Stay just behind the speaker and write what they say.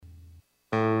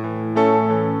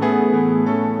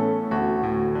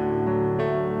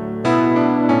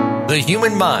The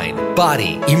human mind,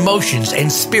 body, emotions,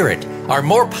 and spirit are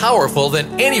more powerful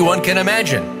than anyone can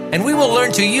imagine, and we will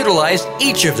learn to utilize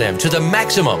each of them to the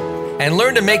maximum and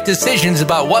learn to make decisions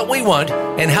about what we want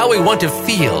and how we want to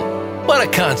feel. What a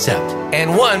concept,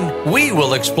 and one we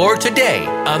will explore today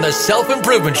on the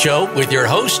Self-Improvement Show with your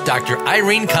host, Dr.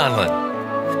 Irene Conlon.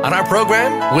 On our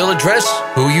program, we'll address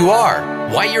who you are,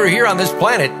 why you're here on this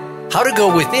planet, how to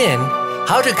go within,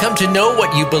 how to come to know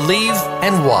what you believe,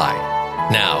 and why.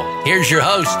 Now, here's your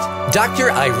host,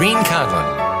 Dr. Irene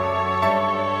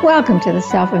Conlon. Welcome to the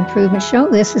Self-Improvement Show.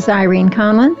 This is Irene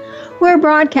Conlon. We're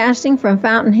broadcasting from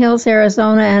Fountain Hills,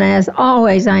 Arizona, and as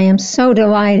always, I am so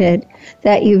delighted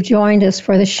that you've joined us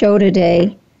for the show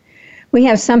today. We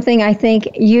have something I think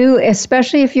you,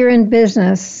 especially if you're in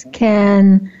business,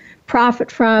 can profit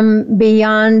from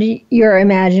beyond your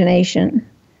imagination.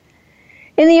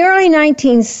 In the early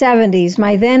 1970s,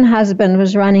 my then husband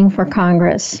was running for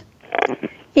Congress.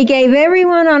 He gave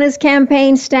everyone on his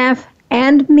campaign staff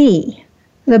and me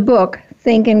the book,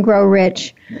 Think and Grow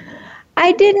Rich.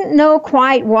 I didn't know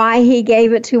quite why he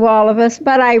gave it to all of us,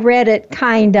 but I read it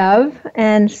kind of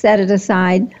and set it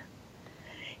aside.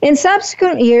 In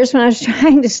subsequent years, when I was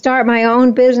trying to start my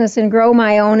own business and grow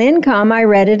my own income, I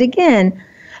read it again.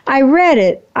 I read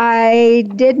it. I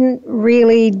didn't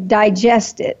really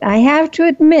digest it. I have to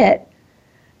admit,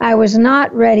 I was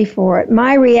not ready for it.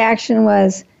 My reaction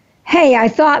was, hey, I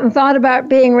thought about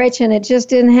being rich and it just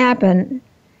didn't happen.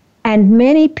 And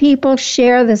many people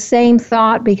share the same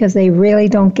thought because they really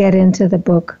don't get into the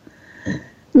book.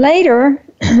 Later,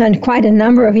 and quite a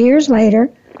number of years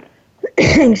later,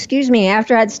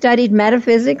 after I'd studied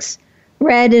metaphysics,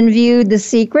 read and viewed The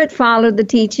Secret, followed the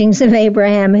teachings of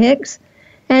Abraham Hicks,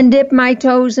 and dipped my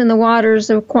toes in the waters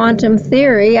of quantum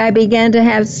theory, I began to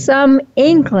have some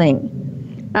inkling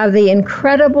of the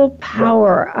incredible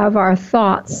power of our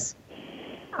thoughts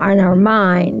and our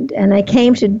mind, and I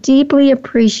came to deeply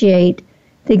appreciate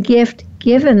the gift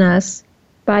given us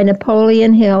by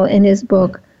Napoleon Hill in his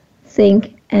book,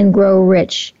 Think and Grow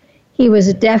Rich. He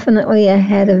was definitely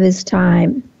ahead of his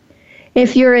time.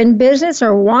 If you're in business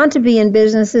or want to be in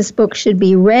business, this book should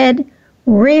be read,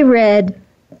 reread,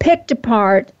 picked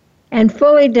apart, and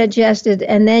fully digested,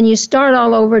 and then you start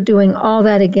all over doing all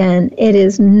that again. It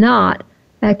is not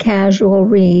a casual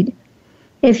read.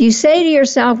 If you say to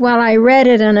yourself, well, I read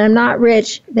it and I'm not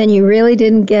rich, then you really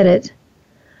didn't get it.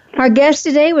 Our guest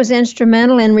today was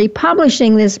instrumental in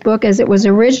republishing this book as it was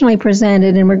originally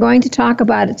presented, and we're going to talk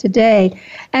about it today.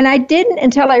 And I didn't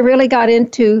until I really got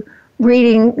into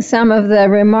reading some of the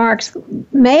remarks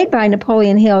made by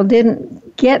Napoleon Hill,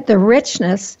 didn't get the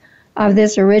richness of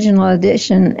this original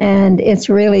edition, and it's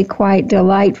really quite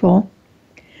delightful.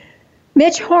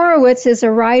 Mitch Horowitz is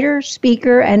a writer,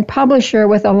 speaker, and publisher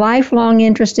with a lifelong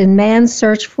interest in man's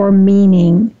search for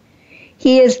meaning.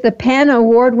 He is the PEN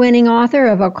Award-winning author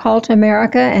of Occult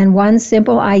America and One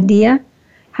Simple Idea,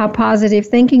 How Positive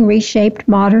Thinking Reshaped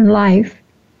Modern Life.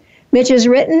 Mitch has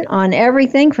written on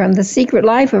everything from The Secret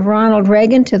Life of Ronald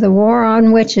Reagan to The War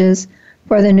on Witches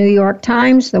for the New York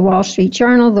Times, The Wall Street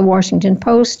Journal, The Washington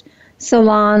Post,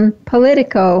 Salon,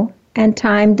 Politico, and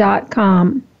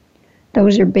Time.com.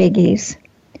 Those are biggies.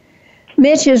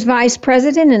 Mitch is vice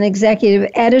president and executive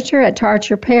editor at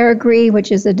Tarcher Peregree,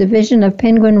 which is a division of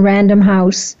Penguin Random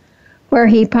House, where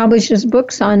he publishes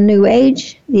books on New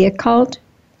Age, the occult,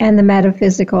 and the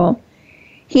metaphysical.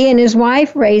 He and his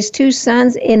wife raised 2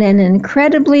 sons in an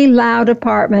incredibly loud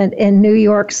apartment in New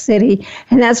York City,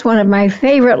 and that's one of my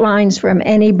favorite lines from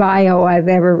any bio I've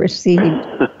ever received.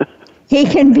 He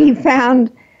can be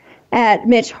found at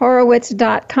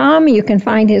mitchhorowitz.com. You can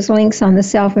find his links on the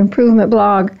Self-Improvement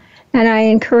blog, and I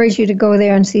encourage you to go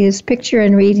there and see his picture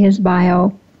and read his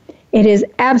bio.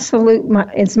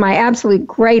 It's my absolute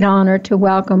great honor to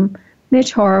welcome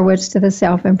Mitch Horowitz to the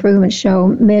Self-Improvement Show.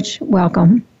 Mitch,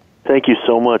 welcome. Thank you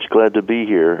so much. Glad to be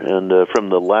here. And from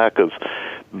the lack of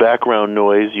background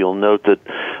noise, you'll note that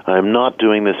I'm not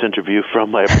doing this interview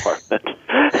from my apartment.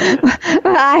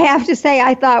 Well, I have to say,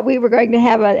 I thought we were going to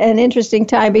have an interesting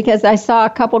time because I saw a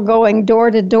couple going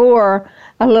door to door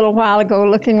a little while ago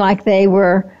looking like they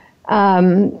were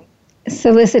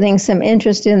soliciting some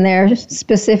interest in their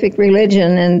specific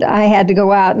religion, and I had to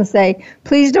go out and say,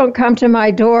 please don't come to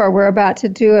my door. We're about to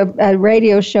do a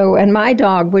radio show, and my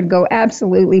dog would go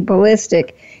absolutely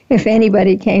ballistic if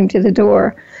anybody came to the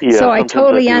door. Yeah, so I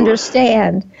totally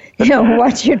understand,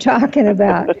 what you're talking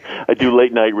about. I do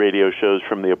late night radio shows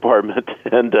from the apartment,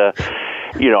 and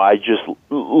I just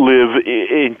live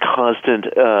in constant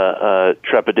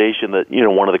trepidation that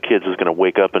one of the kids is going to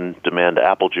wake up and demand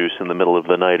apple juice in the middle of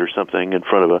the night or something in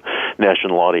front of a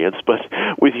national audience. But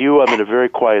with you, I'm in a very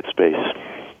quiet space.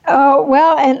 Oh,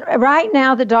 well, and right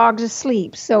now the dog's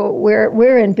asleep, so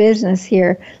we're in business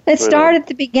here. Let's start at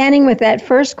the beginning with that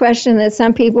first question that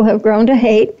some people have grown to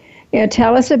hate.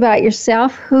 Tell us about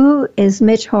yourself. Who is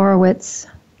Mitch Horowitz?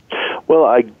 Well,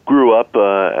 I grew up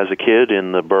as a kid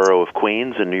in the borough of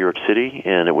Queens in New York City,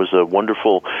 and it was a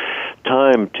wonderful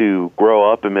time to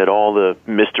grow up amid all the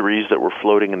mysteries that were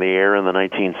floating in the air in the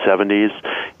 1970s.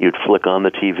 You'd flick on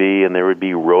the TV, and there would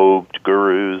be robed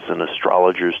gurus and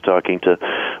astrologers talking to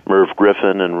Merv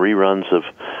Griffin, and reruns of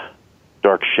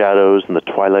Dark Shadows and the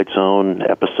Twilight Zone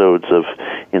episodes of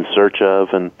In Search Of,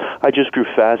 and I just grew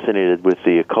fascinated with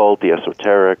the occult, the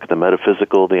esoteric, the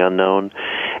metaphysical, the unknown,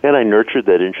 and I nurtured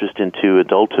that interest into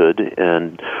adulthood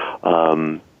and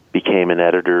became an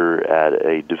editor at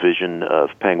a division of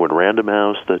Penguin Random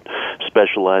House that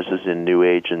specializes in New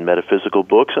Age and metaphysical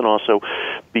books, and also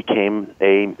became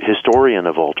a historian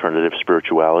of alternative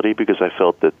spirituality because I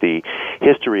felt that the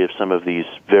history of some of these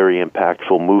very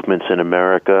impactful movements in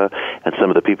America and some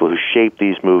of the people who shaped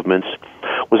these movements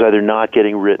was either not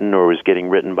getting written or was getting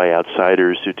written by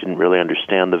outsiders who didn't really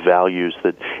understand the values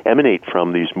that emanate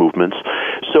from these movements.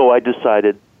 So I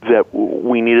decided that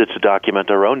we needed to document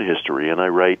our own history, and I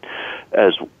write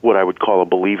as what I would call a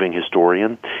believing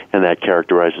historian, and that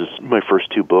characterizes my first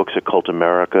two books, Occult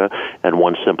America and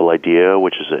One Simple Idea,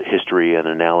 which is a history and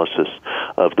analysis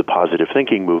of the positive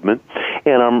thinking movement.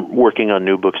 And I'm working on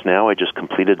new books now. I just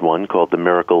completed one called The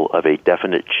Miracle of a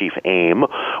Definite Chief Aim,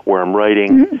 where I'm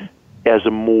writing as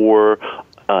a more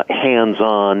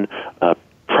hands-on,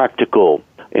 practical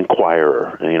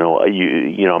inquirer.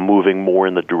 I'm moving more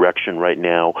in the direction right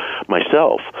now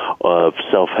myself of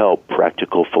self-help,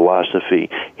 practical philosophy,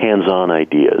 hands-on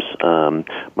ideas.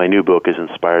 My new book is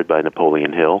inspired by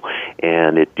Napoleon Hill,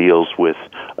 and it deals with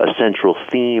a central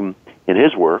theme in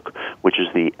his work, which is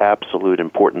the absolute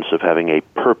importance of having a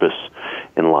purpose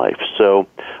in life. So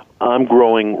I'm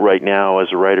growing right now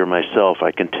as a writer myself.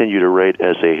 I continue to write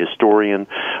as a historian,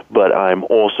 but I'm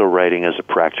also writing as a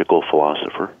practical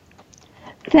philosopher.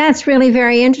 That's really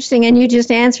very interesting, and you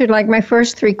just answered like my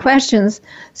first three questions.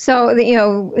 So,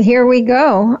 here we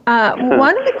go.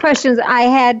 One of the questions I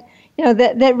had,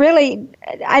 that really,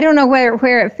 I don't know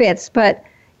where it fits, but,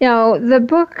 the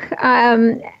book,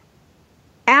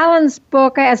 Alan's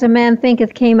book, As a Man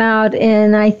Thinketh, came out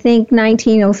in, I think,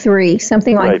 1903,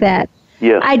 something like that.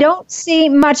 Yes. I don't see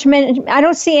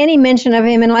any mention of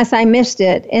him unless I missed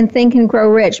it in Think and Grow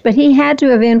Rich, but he had to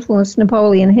have influenced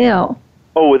Napoleon Hill.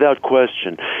 Oh, without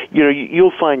question.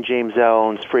 You'll find James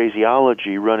Allen's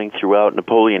phraseology running throughout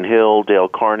Napoleon Hill, Dale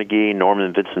Carnegie,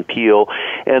 Norman Vincent Peale,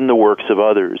 and the works of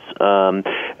others.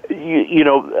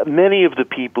 Many of the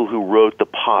people who wrote the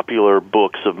popular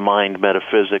books of mind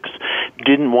metaphysics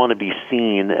didn't want to be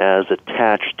seen as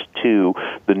attached to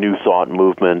the New Thought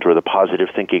movement or the positive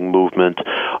thinking movement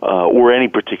or any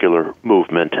particular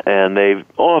movement, and they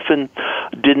often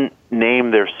didn't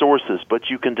name their sources, but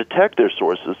you can detect their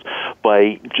sources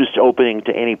by just opening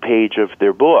to any page of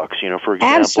their books. For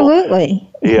example, absolutely.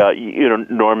 Yeah,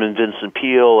 Norman Vincent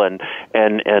Peale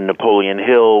and Napoleon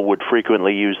Hill would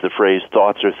frequently use the phrase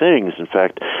 "thoughts are things." In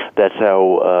fact, that's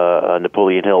how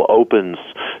Napoleon Hill opens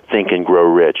Think and Grow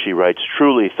Rich. He writes,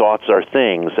 "Truly, thoughts are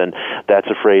things," and that's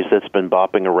a phrase that's been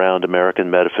bopping around American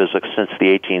metaphysics since the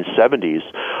 1870s,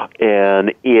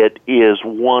 and it is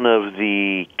one of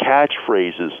the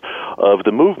catchphrases of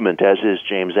the movement, as is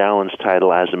James Allen's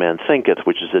title, As a Man Thinketh,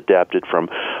 which is adapted from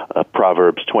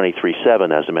Proverbs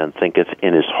 23:7, As a man thinketh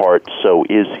in his heart, so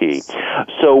is he.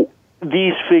 So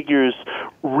these figures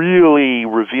really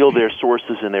reveal their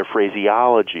sources in their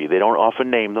phraseology. They don't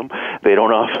often name them. They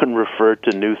don't often refer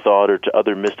to New Thought or to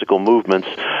other mystical movements.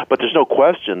 But there's no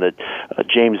question that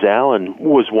James Allen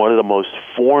was one of the most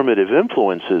formative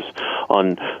influences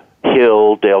on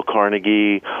Hill, Dale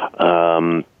Carnegie,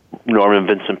 Norman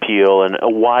Vincent Peale, and a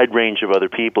wide range of other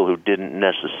people who didn't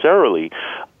necessarily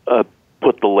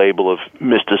put the label of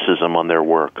mysticism on their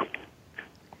work.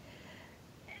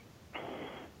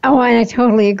 Oh, and I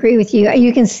totally agree with you.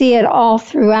 You can see it all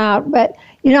throughout. But,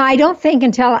 I don't think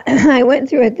until I went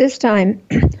through it this time,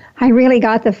 I really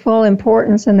got the full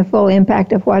importance and the full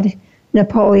impact of what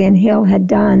Napoleon Hill had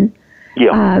done.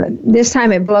 Yeah. This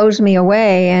time it blows me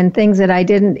away, and things that I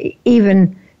didn't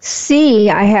even see,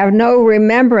 I have no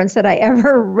remembrance that I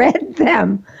ever read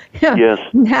them. Yes.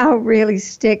 Now really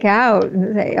stick out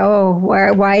and say, oh,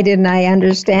 why didn't I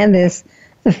understand this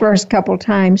the first couple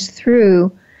times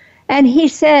through? And he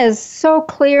says so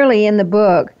clearly in the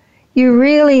book, you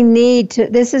really need to,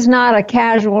 this is not a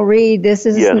casual read, this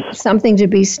is something to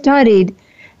be studied,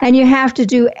 and you have to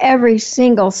do every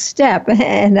single step,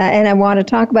 and I want to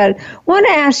talk about it. I want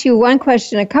to ask you one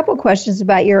question, a couple questions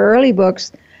about your early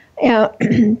books.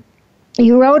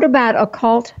 You wrote about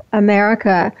Occult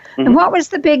America. Mm-hmm. And what was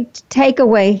the big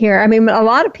takeaway here? I mean, a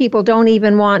lot of people don't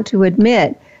even want to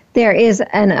admit there is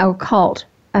an Occult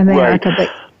America. Right.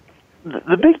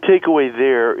 The big takeaway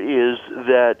there is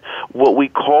that what we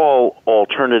call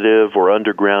alternative or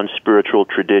underground spiritual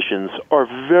traditions are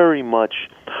very much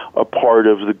a part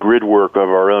of the grid work of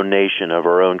our own nation, of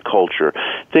our own culture.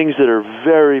 Things that are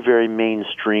very, very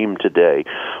mainstream today,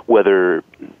 whether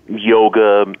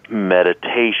yoga,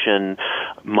 meditation,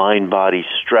 mind-body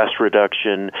stress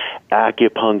reduction,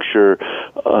 acupuncture,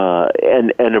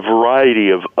 and a variety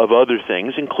of other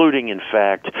things, including, in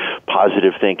fact,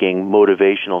 positive thinking,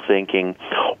 motivational thinking.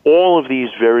 All of these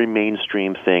very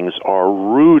mainstream things are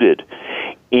rooted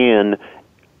in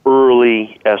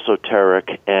early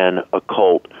esoteric and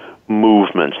occult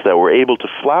movements that were able to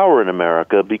flower in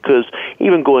America because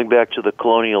even going back to the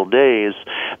colonial days,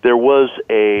 there was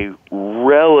a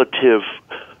relatively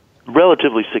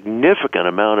significant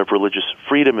amount of religious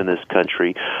freedom in this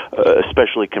country,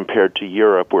 especially compared to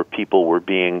Europe, where people were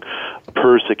being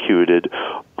persecuted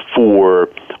for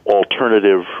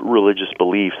alternative religious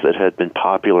beliefs that had been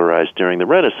popularized during the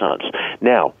Renaissance.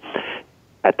 Now,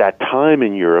 at that time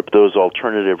in Europe, those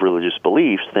alternative religious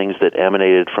beliefs, things that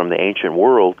emanated from the ancient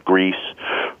world, Greece,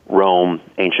 Rome,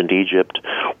 ancient Egypt,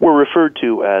 were referred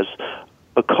to as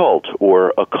occult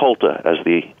or occulta, as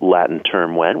the Latin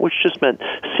term went, which just meant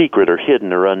secret or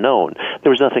hidden or unknown.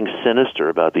 There was nothing sinister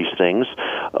about these things.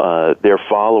 Their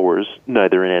followers,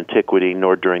 neither in antiquity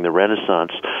nor during the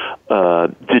Renaissance,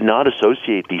 did not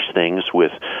associate these things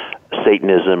with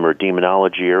Satanism or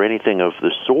demonology or anything of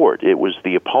the sort. It was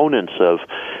the opponents of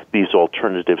these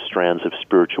alternative strands of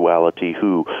spirituality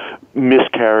who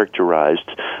mischaracterized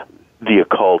the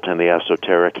occult and the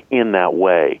esoteric in that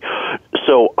way.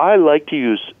 So I like to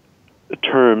use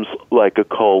terms like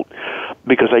occult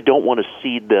because I don't want to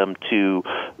cede them to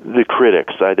the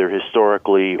critics, either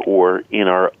historically or in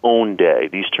our own day.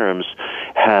 These terms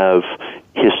have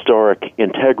historic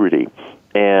integrity.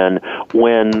 And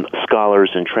when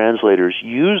scholars and translators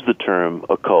used the term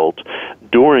occult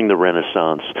during the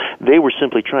Renaissance, they were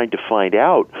simply trying to find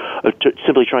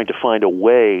a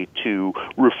way to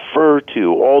refer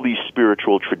to all these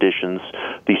spiritual traditions,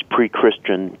 these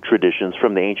pre-Christian traditions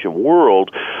from the ancient world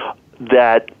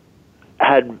that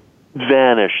had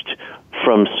vanished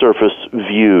from surface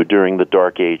view during the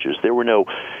Dark Ages. There were no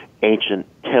ancient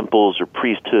temples or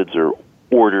priesthoods or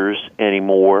orders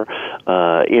anymore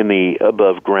in the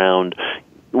above-ground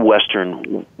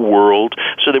Western world.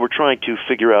 So they were trying to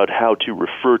figure out how to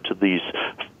refer to these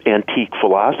antique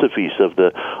philosophies of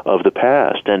the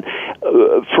past. And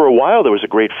for a while there was a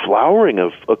great flowering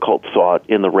of occult thought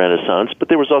in the Renaissance, but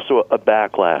there was also a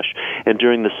backlash. And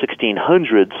during the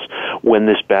 1600s, when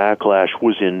this backlash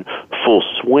was in full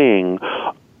swing,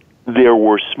 there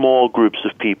were small groups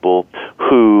of people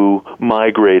who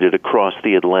migrated across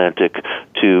the Atlantic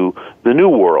to the New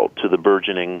World, to the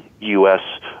burgeoning U.S.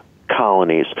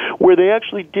 colonies, where they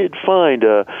actually did find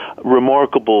a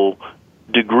remarkable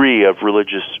degree of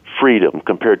religious freedom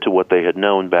compared to what they had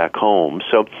known back home.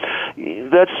 So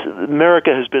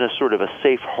America has been a sort of a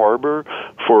safe harbor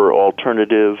for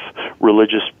alternative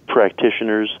religious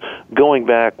practitioners going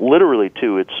back literally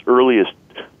to its earliest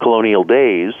colonial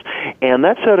days, and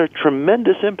that's had a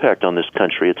tremendous impact on this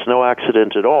country. It's no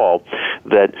accident at all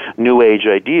that New Age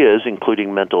ideas,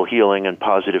 including mental healing and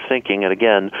positive thinking, and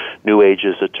again, New Age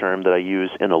is a term that I use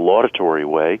in a laudatory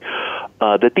way,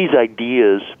 that these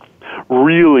ideas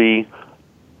really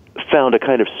found a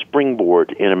kind of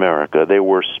springboard in America. They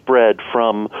were spread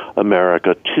from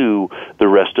America to the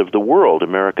rest of the world.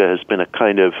 America has been a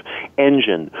kind of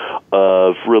engine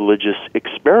of religious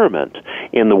experiment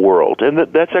in the world, and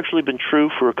that's actually been true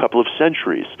for a couple of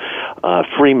centuries.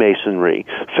 Freemasonry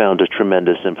found a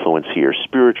tremendous influence here.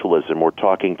 Spiritualism, or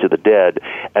talking to the dead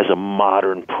as a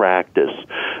modern practice,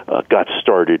 got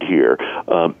started here.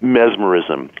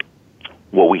 Mesmerism,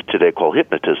 what we today call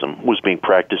hypnotism, was being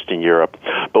practiced in Europe.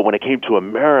 But when it came to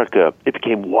America, it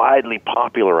became widely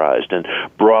popularized and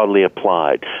broadly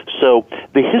applied. So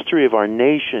the history of our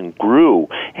nation grew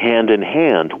hand in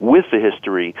hand with the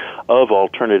history of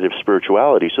alternative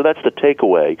spirituality. So that's the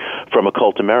takeaway from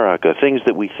Occult America. Things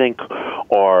that we think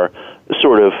are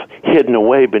sort of hidden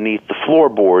away beneath the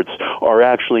floorboards are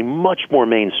actually much more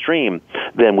mainstream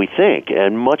than we think,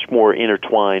 and much more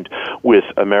intertwined with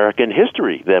American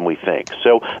history than we think.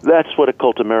 So that's what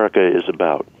Occult America is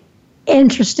about.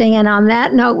 Interesting. And on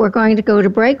that note, we're going to go to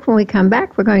break. When we come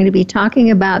back, we're going to be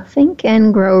talking about Think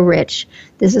and Grow Rich.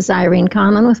 This is Irene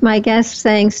Conlon with my guest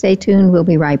saying stay tuned. We'll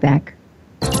be right back.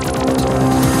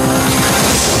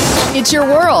 It's your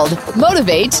world.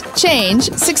 Motivate, change,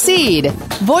 succeed.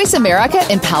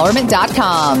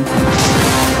 VoiceAmericaEmpowerment.com.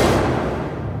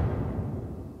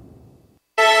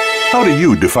 How do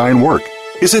you define work?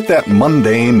 Is it that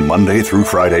mundane Monday through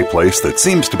Friday place that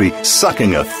seems to be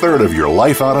sucking a third of your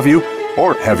life out of you?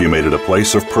 Or have you made it a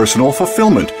place of personal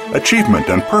fulfillment, achievement,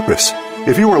 and purpose?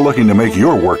 If you are looking to make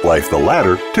your work life the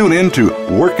latter, tune in to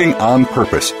Working on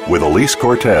Purpose with Elise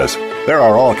Cortez. There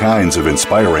are all kinds of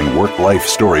inspiring work-life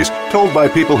stories told by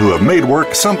people who have made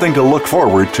work something to look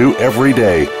forward to every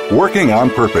day. Working on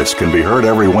Purpose can be heard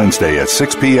every Wednesday at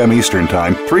 6 p.m. Eastern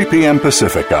Time, 3 p.m.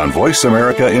 Pacific on Voice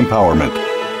America Empowerment.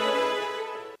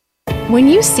 When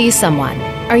you see someone,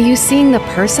 are you seeing the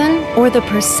person or the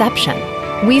perception?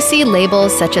 We see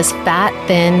labels such as fat,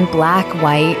 thin, black,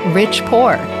 white, rich,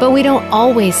 poor, but we don't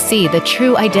always see the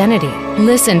true identity.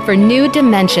 Listen for New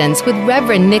Dimensions with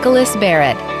Reverend Nicholas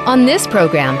Barrett. On this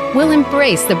program, we'll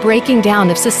embrace the breaking down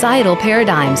of societal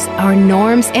paradigms, our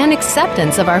norms, and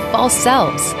acceptance of our false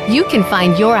selves. You can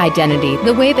find your identity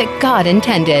the way that God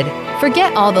intended.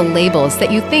 Forget all the labels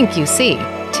that you think you see.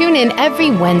 Tune in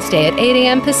every Wednesday at 8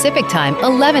 a.m. Pacific Time,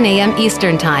 11 a.m.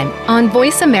 Eastern Time on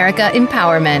Voice America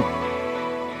Empowerment.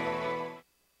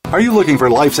 Are you looking for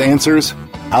life's answers?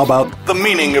 How about the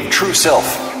meaning of true self?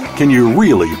 Can you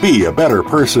really be a better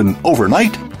person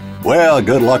overnight? Well,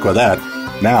 good luck with that.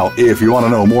 Now, if you want to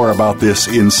know more about this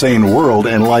insane world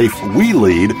and life we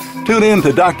lead, tune in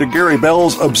to Dr. Gary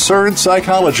Bell's Absurd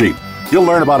Psychology. You'll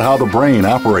learn about how the brain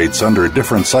operates under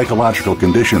different psychological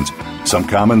conditions. Some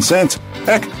common sense.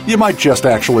 Heck, you might just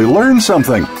actually learn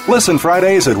something. Listen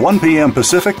Fridays at 1 p.m.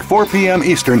 Pacific, 4 p.m.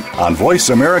 Eastern on Voice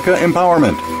America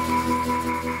Empowerment.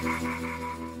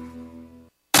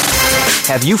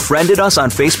 Have you friended us on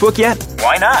Facebook yet?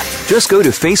 Why not? Just go to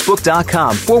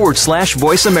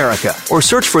facebook.com/Voice America or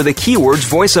search for the keywords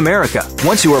Voice America.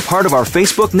 Once you are part of our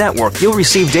Facebook network, you'll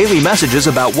receive daily messages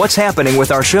about what's happening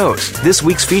with our shows, this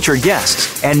week's featured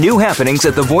guests, and new happenings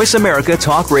at the Voice America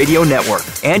Talk Radio Network.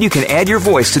 And you can add your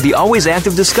voice to the always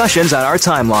active discussions on our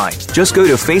timeline. Just go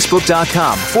to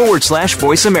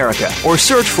facebook.com/Voice America or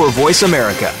search for Voice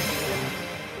America.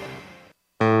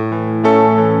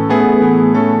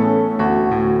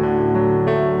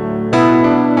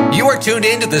 Tuned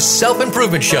in to the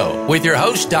Self-Improvement Show with your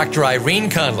host, Dr. Irene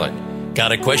Conlon.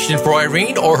 Got a question for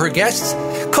Irene or her guests?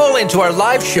 Call into our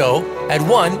live show at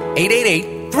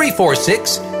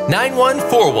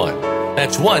 1-888-346-9141.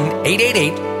 That's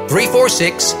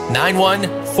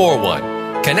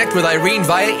 1-888-346-9141. Connect with Irene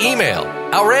via email.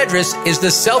 Our address is the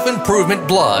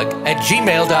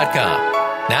selfimprovement.blog@gmail.com.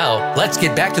 Now, let's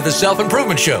get back to the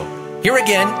Self-Improvement Show. Here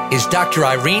again is Dr.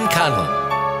 Irene Conlon.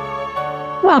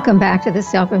 Welcome back to the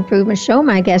Self-Improvement Show.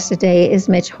 My guest today is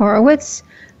Mitch Horowitz,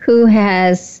 who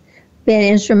has been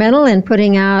instrumental in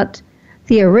putting out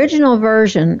the original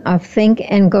version of Think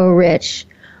and Go Rich.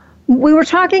 We were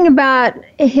talking about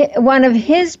one of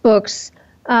his books,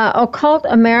 Occult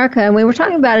America, and we were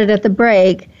talking about it at the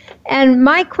break. And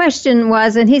my question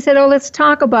was, and he said, let's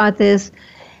talk about this.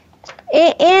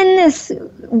 In this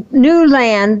new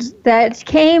land that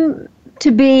came to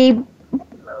be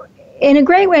in a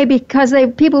great way because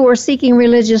people were seeking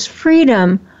religious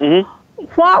freedom. Mm-hmm.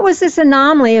 What was this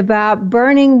anomaly about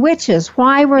burning witches?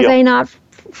 Why were they not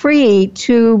free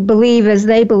to believe as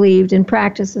they believed and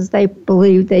practice as they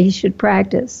believed they should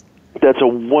practice? That's a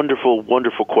wonderful,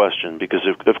 wonderful question because,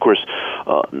 of course,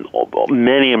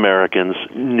 most Americans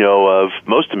know of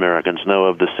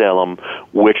the Salem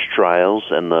witch trials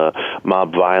and the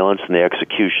mob violence and the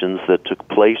executions that took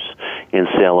place in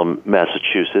Salem,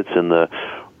 Massachusetts in the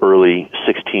early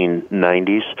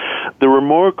 1690s. The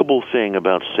remarkable thing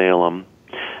about Salem,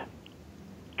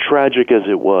 tragic as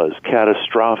it was,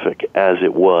 catastrophic as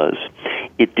it was,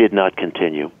 it did not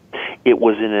continue. It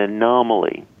was an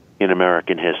anomaly in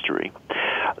American history.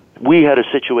 We had a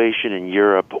situation in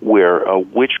Europe where a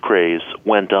witch craze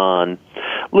went on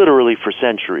literally for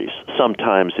centuries.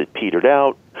 Sometimes it petered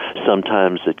out,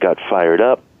 sometimes it got fired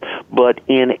up, but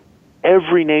in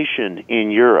every nation in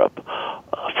Europe,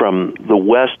 from the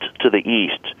west to the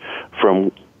east,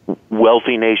 from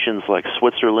wealthy nations like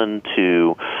Switzerland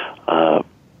to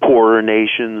poorer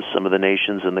nations, some of the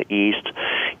nations in the east,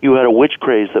 you had a witch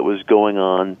craze that was going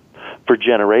on for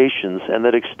generations and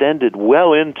that extended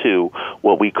well into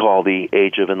what we call the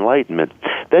Age of Enlightenment.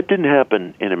 That didn't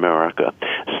happen in America.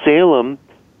 Salem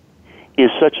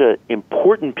is such an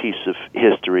important piece of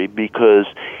history because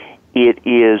it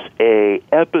is an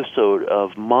episode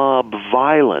of mob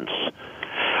violence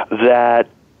that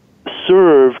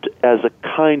served as a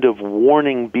kind of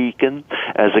warning beacon,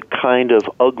 as a kind of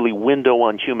ugly window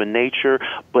on human nature,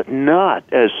 but not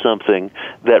as something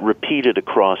that repeated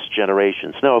across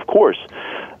generations. Now, of course,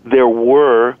 there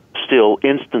were still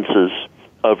instances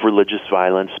of religious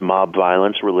violence, mob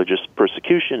violence, religious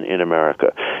persecution in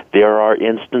America. There are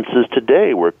instances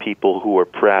today where people who are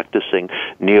practicing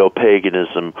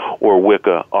neo-paganism or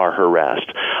Wicca are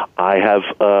harassed. I have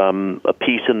a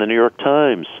piece in the New York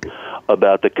Times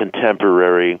about the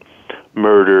contemporary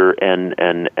murder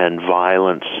and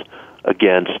violence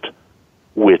against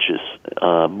witches,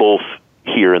 both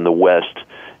here in the West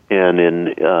and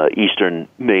in Eastern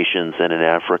nations and in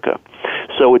Africa.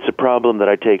 So it's a problem that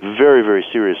I take very, very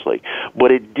seriously.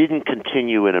 But it didn't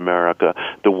continue in America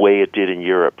the way it did in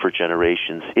Europe for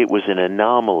generations. It was an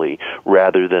anomaly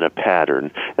rather than a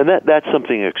pattern. And that's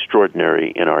something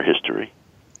extraordinary in our history.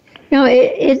 You know,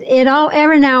 it all,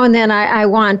 every now and then I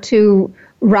want to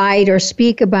write or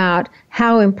speak about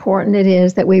how important it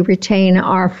is that we retain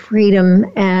our freedom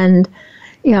and,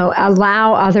 you know,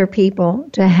 allow other people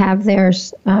to have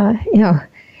theirs.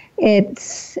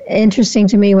 It's interesting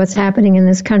to me what's happening in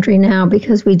this country now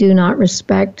because we do not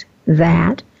respect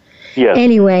that. Yes.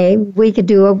 Anyway, we could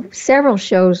do several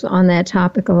shows on that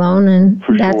topic alone, and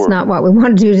that's not what we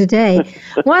want to do today.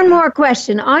 One more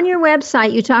question. On your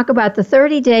website, you talk about the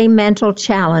 30-day mental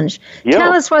challenge. Yeah.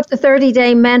 Tell us what the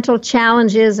 30-day mental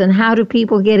challenge is and how do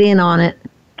people get in on it?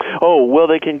 Oh, well,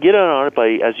 they can get in on it by,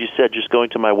 as you said, just going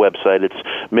to my website. It's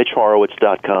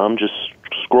mitchhorowitz.com. Just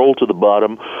scroll to the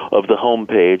bottom of the home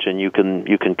page, and you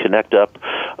can connect up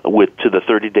to the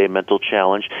 30-day mental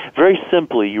challenge. Very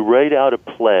simply, you write out a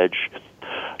pledge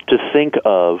to think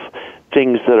of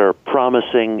things that are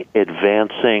promising,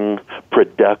 advancing,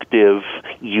 productive,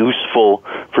 useful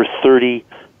for 30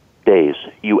 days.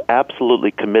 You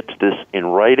absolutely commit to this in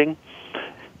writing.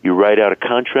 You write out a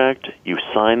contract, you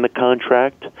sign the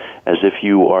contract as if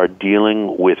you are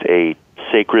dealing with a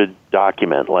sacred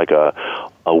document like a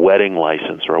wedding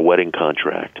license or a wedding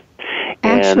contract.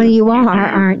 Actually, you are,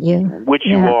 aren't you? Which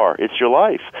you are. It's your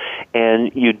life.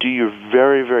 And you do your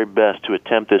very, very best to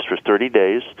attempt this for 30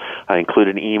 days. I include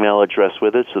an email address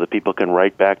with it so that people can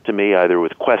write back to me either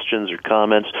with questions or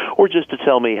comments or just to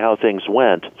tell me how things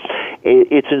went.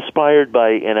 It's inspired by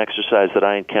an exercise that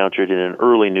I encountered in an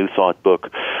early New Thought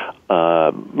book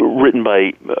written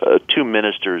by two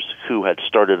ministers who had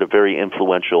started a very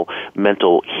influential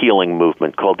mental healing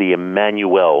movement called the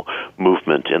Emmanuel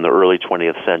movement in the early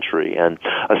 20th century. And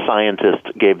a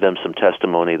scientist gave them some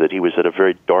testimony that he was at a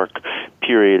very dark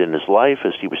period in his life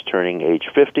as he was turning age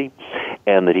 50,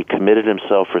 and that he committed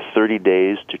himself for 30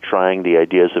 days to trying the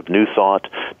ideas of New Thought,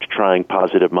 to trying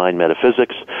positive mind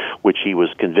metaphysics, which he was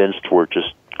convinced were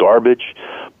just garbage,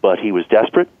 but he was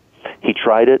desperate. He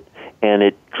tried it, and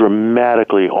it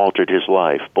dramatically altered his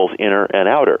life, both inner and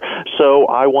outer. So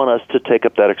I want us to take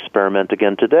up that experiment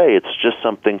again today. It's just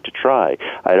something to try.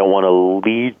 I don't want to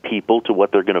lead people to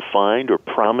what they're going to find or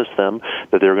promise them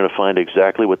that they're going to find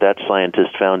exactly what that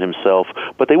scientist found himself,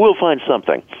 but they will find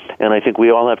something. And I think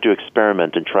we all have to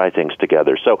experiment and try things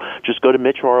together. So just go to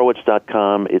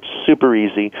mitchhorowitz.com. It's super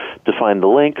easy to find the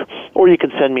link, or you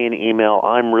can send me an email.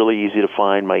 I'm really easy to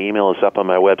find. My email is up on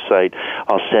my website.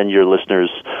 I'll send your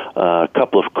listeners a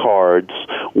couple of cards,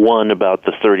 one about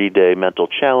the 30-day mental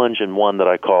challenge and one that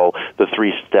I call the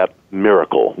 3-step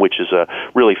miracle, which is a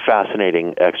really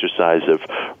fascinating exercise of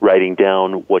writing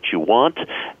down what you want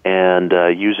and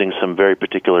using some very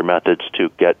particular methods to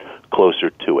get closer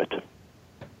to it.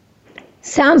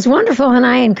 Sounds wonderful, and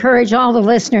I encourage all the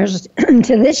listeners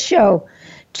to this show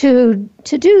to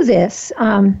do this.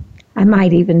 I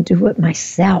might even do it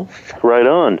myself. Right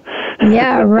on.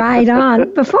 Yeah, right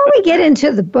on. Before we get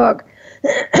into the book,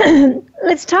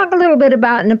 let's talk a little bit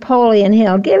about Napoleon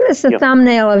Hill. Give us a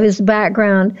thumbnail of his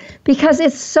background, because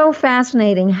it's so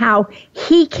fascinating how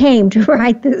he came to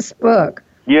write this book.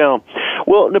 Yeah.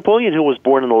 Well, Napoleon Hill was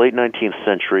born in the late 19th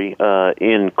century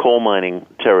in coal mining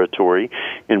territory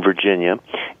in Virginia,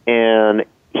 and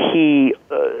he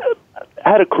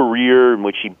had a career in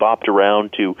which he bopped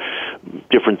around to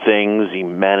different things. He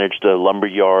managed a lumber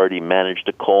yard. He managed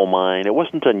a coal mine. It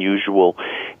wasn't unusual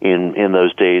in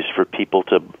those days for people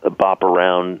to bop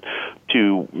around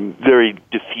to very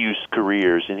diffuse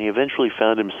careers, and he eventually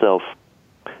found himself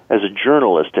as a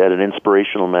journalist at an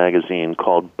inspirational magazine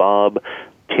called Bob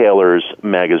Taylor's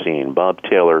Magazine. Bob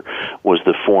Taylor was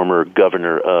the former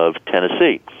governor of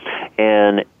Tennessee,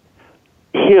 and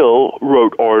Hill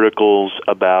wrote articles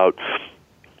about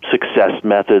success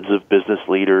methods of business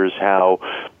leaders, how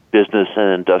business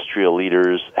and industrial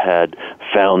leaders had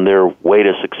found their way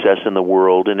to success in the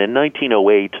world. And in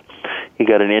 1908,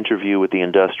 he got an interview with the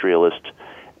industrialist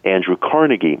Andrew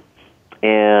Carnegie.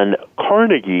 And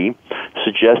Carnegie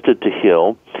suggested to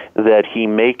Hill that he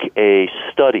make a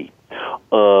study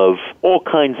of all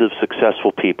kinds of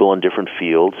successful people in different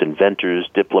fields, inventors,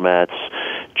 diplomats,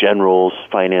 generals,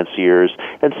 financiers,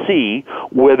 and see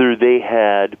whether they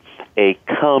had a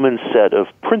common set of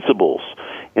principles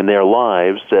in their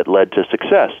lives that led to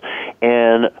success.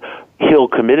 And Hill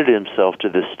committed himself to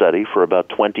this study for about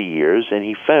 20 years, and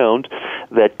he found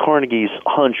that Carnegie's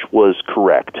hunch was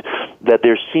correct, that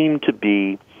there seemed to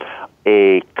be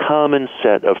a common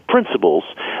set of principles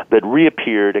that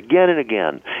reappeared again and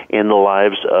again in the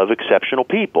lives of exceptional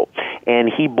people.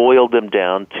 And he boiled them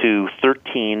down to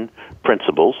 13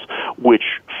 principles, which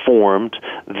formed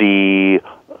the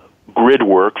grid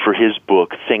work for his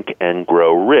book, Think and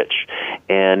Grow Rich.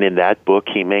 And in that book,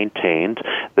 he maintained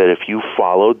that if you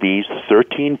followed these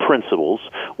 13 principles,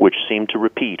 which seem to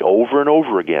repeat over and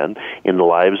over again in the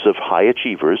lives of high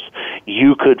achievers,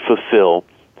 you could fulfill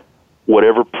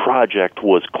whatever project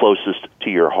was closest to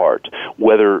your heart,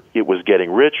 whether it was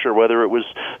getting rich or whether it was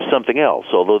something else.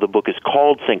 Although the book is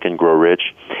called Think and Grow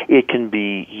Rich, it can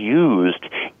be used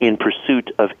in pursuit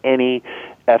of any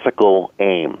ethical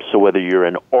aim. So whether you're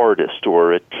an artist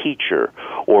or a teacher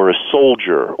or a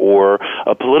soldier or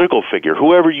a political figure,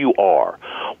 whoever you are,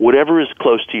 whatever is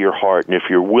close to your heart, and if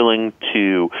you're willing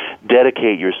to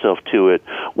dedicate yourself to it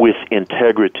with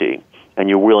integrity, and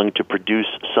you're willing to produce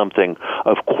something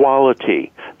of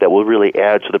quality that will really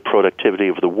add to the productivity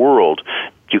of the world,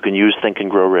 you can use Think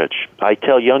and Grow Rich. I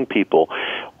tell young people,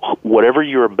 whatever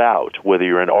you're about, whether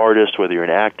you're an artist, whether you're an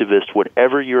activist,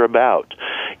 whatever you're about,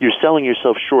 you're selling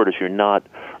yourself short if you're not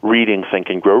reading Think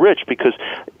and Grow Rich, because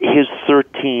his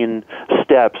 13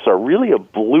 steps are really a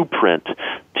blueprint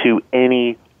to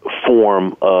any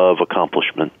form of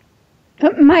accomplishment.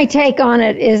 My take on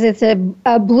it is it's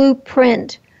a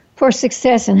blueprint for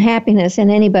success and happiness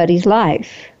in anybody's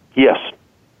life. Yes.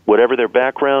 Whatever their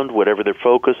background, whatever their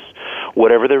focus,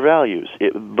 whatever their values.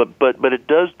 But it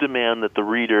does demand that the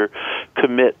reader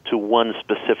commit to one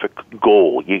specific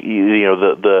goal. You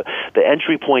know, the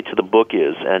entry point to the book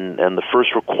is, and the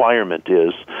first requirement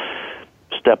is,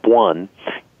 step one,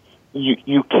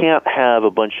 you can't have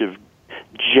a bunch of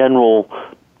general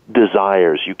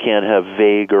desires. You can't have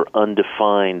vague or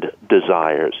undefined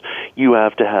desires. You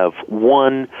have to have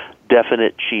one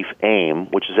definite chief aim,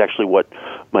 which is actually what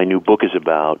my new book is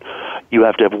about. You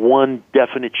have to have one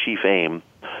definite chief aim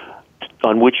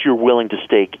on which you're willing to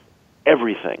stake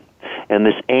everything. And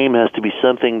this aim has to be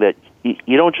something that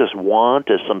you don't just want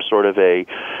as some sort of a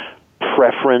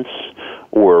preference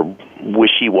or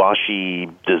wishy-washy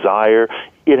desire.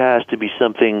 It has to be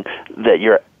something that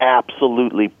you're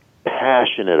absolutely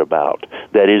passionate about,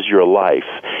 that is your life.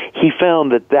 He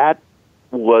found that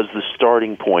was the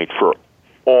starting point for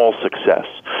all success.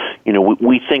 You know,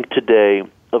 we think today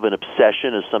of an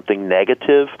obsession as something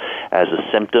negative, as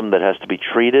a symptom that has to be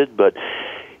treated, but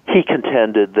he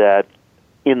contended that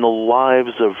in the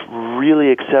lives of really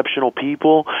exceptional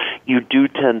people, you do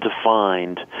tend to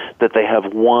find that they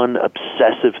have one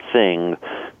obsessive thing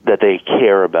that they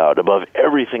care about above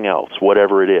everything else,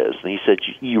 whatever it is. And he said,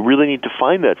 you really need to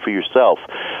find that for yourself.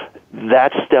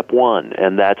 That's step one,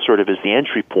 and that sort of is the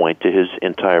entry point to his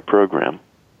entire program.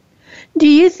 Do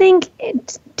you think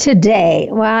today,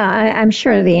 well, I'm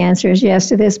sure the answer is yes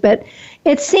to this, but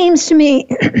it seems to me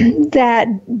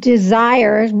that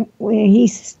desire, he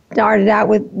started out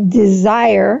with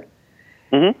desire,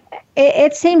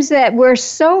 it seems that we're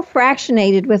so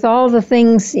fractionated with all the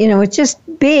things, you know, it's just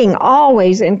being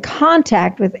always in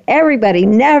contact with everybody,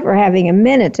 never having a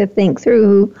minute to think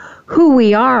through who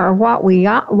we are or what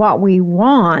we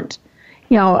want.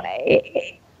 You know,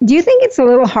 do you think it's a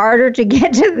little harder to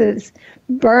get to this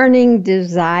burning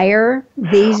desire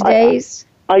these days?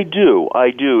 I do,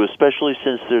 especially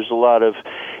since there's a lot of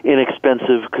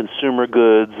inexpensive consumer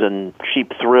goods and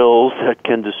cheap thrills that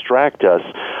can distract us.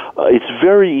 It's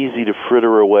very easy to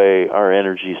fritter away our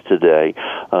energies today.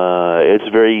 It's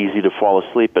very easy to fall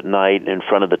asleep at night in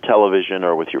front of the television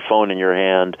or with your phone in your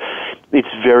hand. It's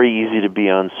very easy to be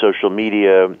on social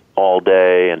media all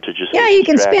day and to just you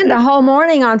can spend a whole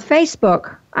morning on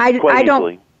Facebook. I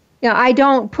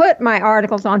don't put my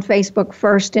articles on Facebook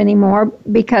first anymore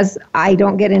because I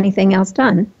don't get anything else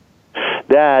done.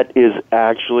 That is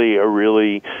actually a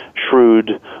really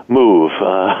shrewd move.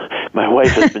 My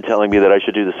wife has been telling me that I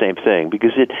should do the same thing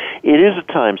because it is a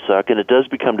time suck and it does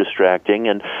become distracting.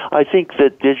 And I think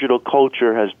that digital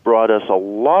culture has brought us a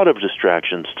lot of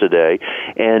distractions today,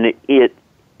 and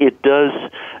it does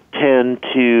tend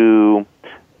to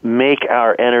make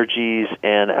our energies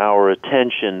and our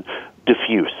attention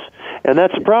diffuse. And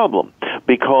that's a problem.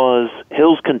 because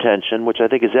Hill's contention, which I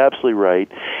think is absolutely right,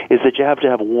 is that you have to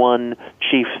have one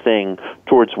chief thing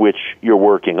towards which you're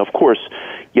working. Of course,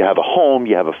 you have a home,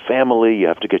 you have a family, you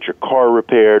have to get your car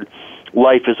repaired.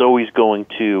 Life is always going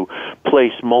to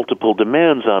place multiple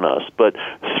demands on us, but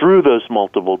through those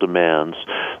multiple demands,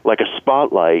 like a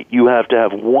spotlight, you have to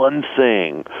have one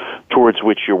thing towards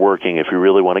which you're working if you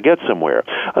really want to get somewhere.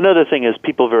 Another thing is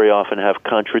people very often have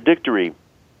contradictory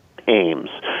aims.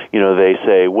 They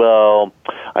say, well,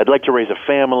 I'd like to raise a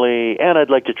family and I'd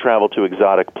like to travel to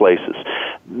exotic places.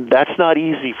 That's not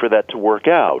easy for that to work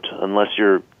out unless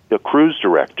you're a cruise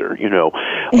director.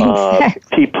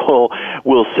 Exactly. People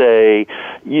will say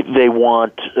they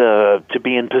want to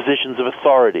be in positions of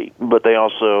authority, but they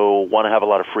also want to have a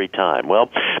lot of free time. Well,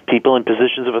 people in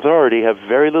positions of authority have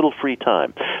very little free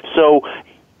time. So,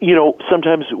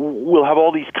 sometimes we'll have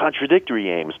all these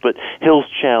contradictory aims, but Hill's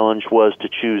challenge was to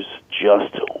choose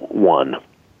just one.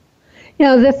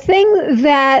 The thing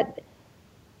that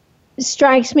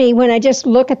strikes me when I just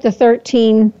look at the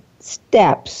 13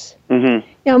 steps,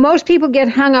 most people get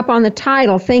hung up on the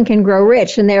title, Think and Grow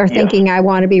Rich, and they're thinking, I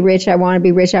want to be rich, I want to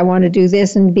be rich, I want to do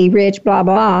this and be rich, blah,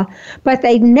 blah, but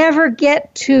they never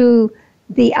get to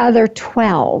the other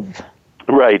 12.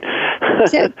 Right.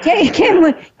 So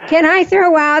can I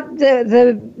throw out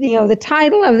the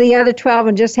title of the other 12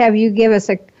 and just have you give us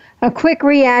a quick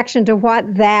reaction to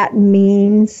what that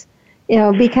means?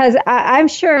 Because I'm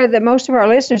sure that most of our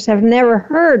listeners have never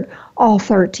heard all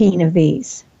 13 of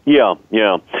these. Yeah.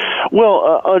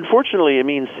 Well, unfortunately, it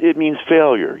means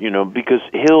failure. Because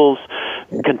Hill's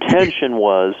contention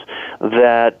was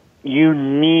that you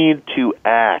need to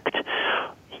act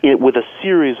with a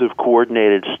series of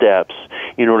coordinated steps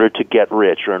in order to get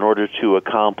rich or in order to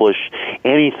accomplish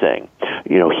anything.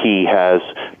 He has,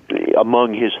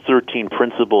 among his 13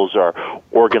 principles are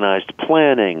organized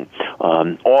planning,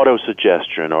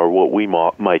 autosuggestion, or what we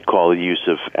might call the use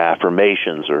of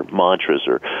affirmations or mantras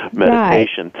or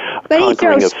meditation. Right. But he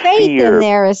throws faith in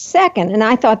there as second, and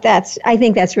I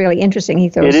think that's really interesting. He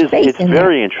throws faith in there. It's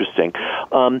very interesting.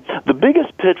 The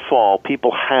biggest pitfall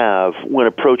people have when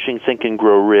approaching Think and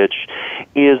Grow Rich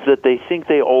is that they think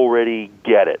they already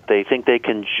get it. They think they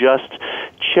can just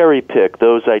cherry pick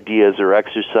those ideas or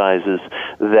exercises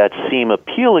that seem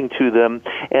appealing to them,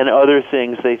 and other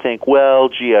things they think, well,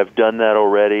 gee, I've done that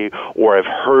already, or I've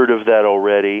heard of that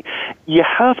already. You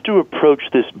have to approach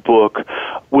this book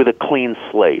with a clean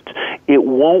slate. It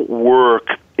won't work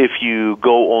if you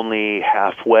go only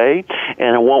halfway,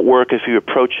 and it won't work if you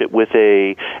approach it with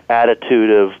a attitude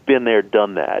of been there,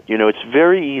 done that. It's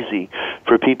very easy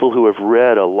for people who have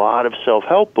read a lot of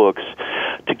self-help books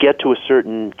to get to a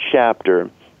certain chapter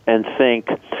and think,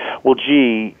 well,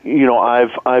 gee,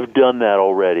 I've done that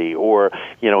already, or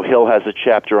Hill has a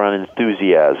chapter on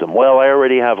enthusiasm. Well, I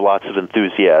already have lots of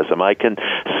enthusiasm. I can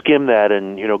skim that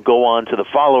and go on to the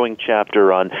following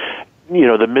chapter on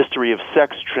the mystery of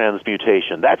sex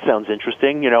transmutation. That sounds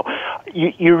interesting.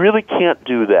 You really can't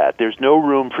do that. There's no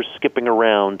room for skipping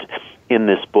around in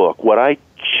this book. What I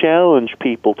challenge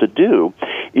people to do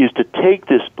is to take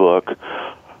this book,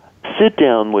 sit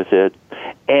down with it,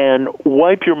 and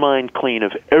wipe your mind clean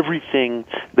of everything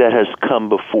that has come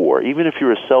before. Even if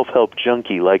you're a self-help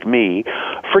junkie like me,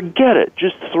 forget it.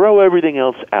 Just throw everything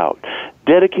else out.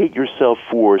 Dedicate yourself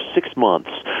for 6 months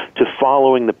to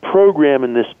following the program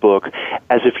in this book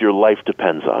as if your life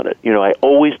depends on it. I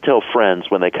always tell friends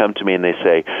when they come to me and they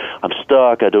say, I'm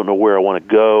stuck, I don't know where I want to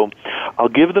go, I'll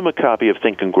give them a copy of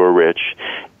Think and Grow Rich,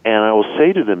 and I will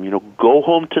say to them, go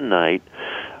home tonight,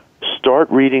 start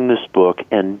reading this book,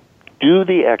 and do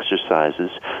the exercises,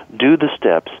 do the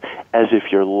steps as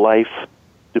if your life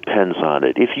depends on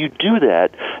it. If you do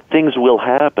that, things will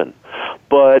happen.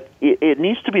 But it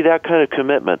needs to be that kind of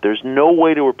commitment. There's no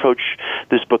way to approach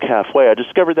this book halfway. I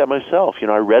discovered that myself.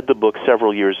 I read the book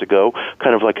several years ago,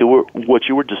 kind of like what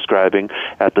you were describing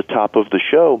at the top of the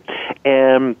show.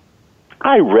 And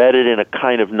I read it in a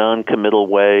kind of non-committal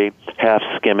way, half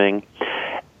skimming.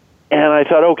 And I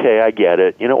thought, okay, I get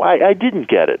it. I didn't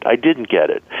get it.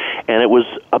 And it was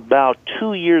about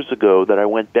 2 years ago that I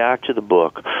went back to the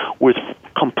book with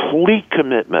complete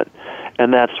commitment,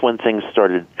 and that's when things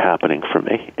started happening for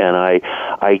me. And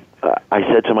I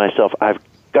said to myself,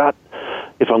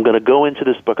 if I'm going to go into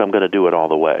this book, I'm going to do it all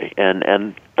the way.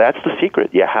 And that's the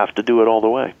secret. You have to do it all the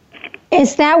way.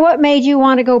 Is that what made you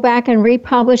want to go back and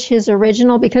republish his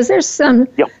original? Because there's some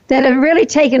that have really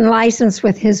taken license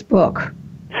with his book.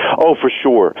 Oh, for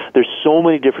sure. There's so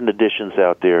many different editions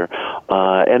out there,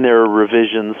 and there are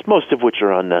revisions, most of which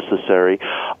are unnecessary.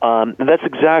 And that's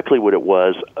exactly what it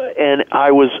was. And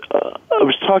I was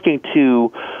talking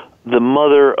to the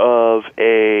mother of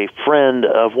a friend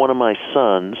of one of my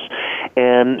sons,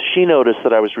 and she noticed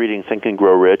that I was reading Think and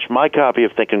Grow Rich. My copy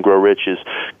of Think and Grow Rich is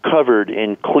covered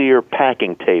in clear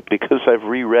packing tape because I've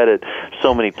reread it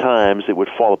so many times it would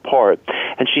fall apart.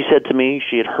 And she said to me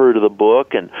she had heard of the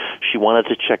book and she wanted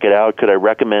to check it out. Could I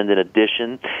recommend an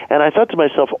edition? And I thought to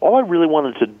myself, all I really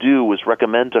wanted to do was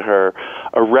recommend to her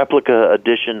a replica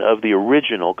edition of the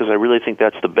original, because I really think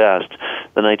that's the best,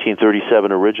 the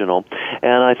 1937 original.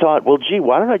 And I thought, well, gee,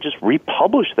 why don't I just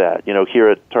republish that, here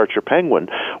at Tarcher Penguin,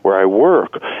 where I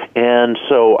work? And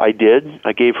so I did.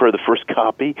 I gave her the first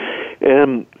copy,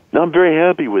 and I'm very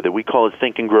happy with it. We call it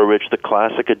Think and Grow Rich, the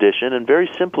Classic Edition, and very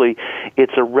simply,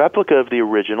 it's a replica of the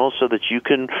original so that you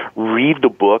can read the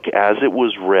book as it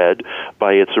was read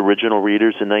by its original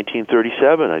readers in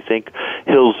 1937. I think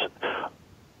Hill's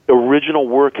original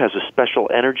work has a special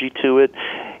energy to it.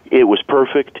 It was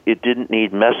perfect. It didn't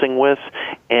need messing with,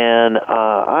 and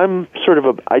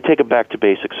I take a back to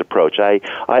basics approach. I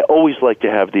always like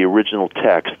to have the original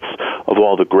texts of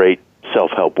all the great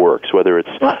self-help works, whether it's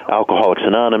Alcoholics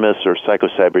Anonymous or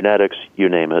Psycho-Cybernetics, you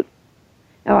name it.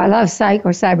 Oh, I love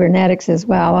Psycho-Cybernetics as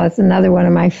well. That's another one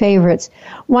of my favorites.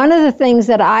 One of the things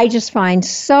that I just find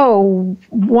so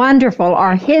wonderful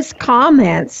are his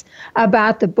comments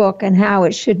about the book and how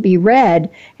it should be read,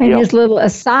 and his little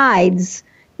asides.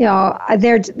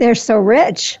 They're so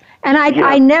rich. And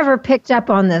I never picked up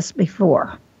on this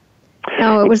before.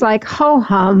 It was like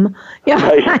ho-hum.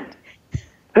 Right.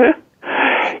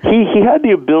 He had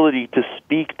the ability to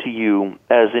speak to you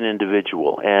as an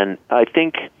individual, and I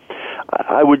think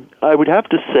I would have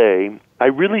to say I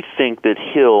really think that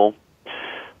Hill,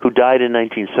 who died in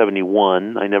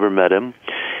 1971, I never met him,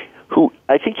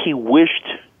 I think he wished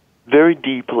very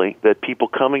deeply that people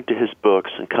coming to his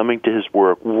books and coming to his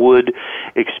work would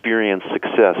experience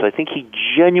success. I think he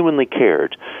genuinely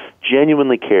cared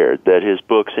that his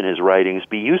books and his writings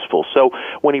be useful. So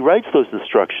when he writes those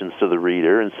instructions to the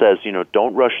reader and says,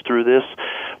 don't rush through this,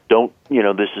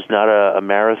 this is not a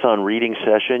marathon reading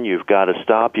session, you've got to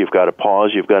stop, you've got to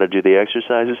pause, you've got to do the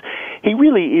exercises, he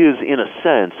really is, in a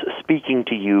sense, speaking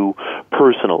to you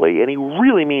personally, and he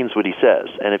really means what he says.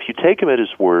 And if you take him at his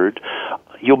word,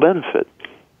 you'll benefit.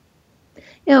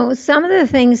 Some of the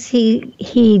things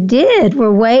he did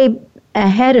were way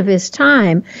ahead of his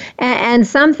time, and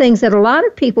some things that a lot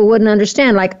of people wouldn't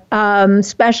understand, like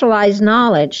specialized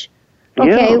knowledge.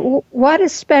 Okay, what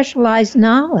is specialized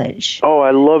knowledge? Oh,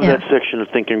 I love that section of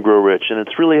Think and Grow Rich, and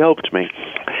it's really helped me.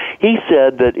 He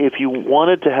said that if you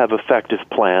wanted to have effective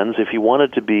plans, if you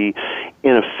wanted to be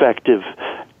an effective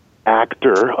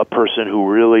actor, a person who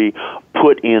really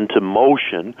put into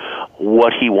motion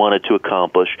what he wanted to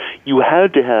accomplish, you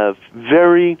had to have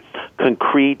very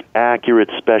concrete, accurate,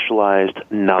 specialized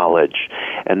knowledge.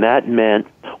 And that meant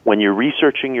when you're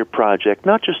researching your project,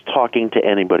 not just talking to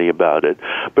anybody about it,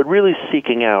 but really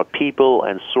seeking out people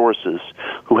and sources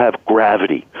who have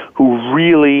gravity, who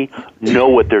really know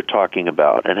what they're talking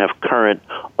about and have current,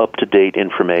 up-to-date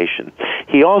information.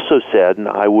 He also said, and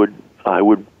I would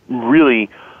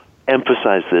really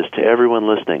emphasize this to everyone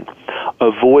listening,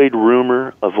 avoid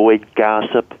rumor, avoid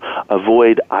gossip,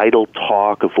 avoid idle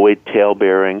talk, avoid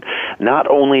tale-bearing. Not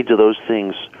only do those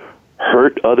things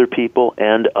hurt other people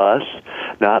and us,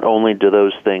 not only do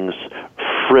those things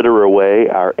fritter away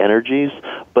our energies,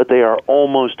 but they are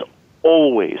almost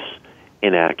always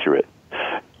inaccurate.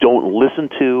 Don't listen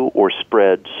to or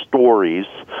spread stories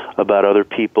about other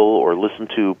people or listen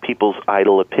to people's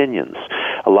idle opinions.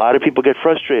 A lot of people get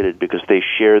frustrated because they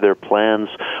share their plans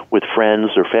with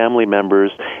friends or family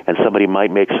members, and somebody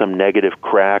might make some negative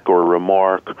crack or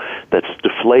remark that's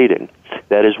deflating.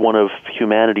 That is one of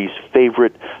humanity's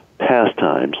favorite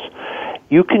pastimes.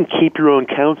 You can keep your own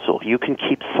counsel. You can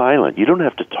keep silent. You don't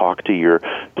have to talk to your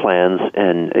plans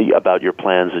and about your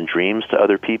plans and dreams to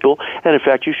other people, and in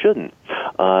fact, you shouldn't.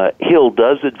 Hill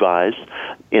does advise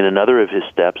in another of his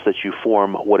steps that you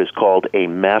form what is called a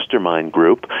mastermind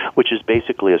group, which is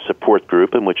basically a support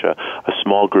group in which a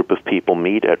small group of people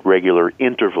meet at regular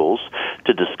intervals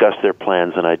to discuss their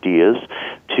plans and ideas,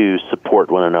 to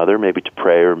support one another, maybe to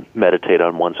pray or meditate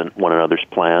on one another's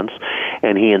plans.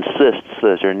 And he insists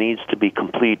that there needs to be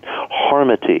complete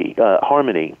harmony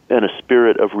and a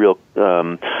spirit of real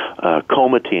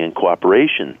comity and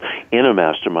cooperation in a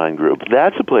mastermind group.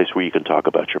 That's a place where you can talk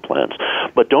about your plans.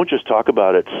 But don't just talk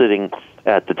about it sitting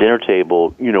at the dinner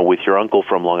table, with your uncle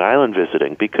from Long Island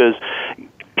visiting, because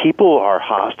people are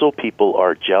hostile, people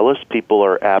are jealous, people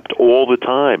are apt all the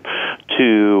time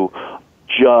to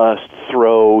just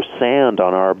throw sand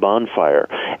on our bonfire,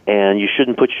 and you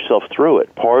shouldn't put yourself through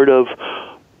it. Part of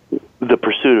the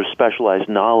pursuit of specialized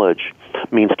knowledge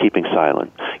means keeping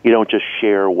silent. You don't just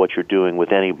share what you're doing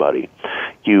with anybody.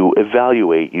 You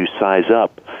evaluate, you size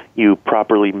up, you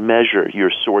properly measure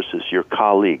your sources, your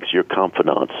colleagues, your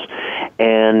confidants,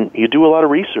 and you do a lot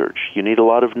of research. You need a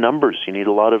lot of numbers, you need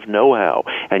a lot of know-how,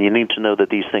 and you need to know that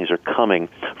these things are coming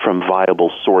from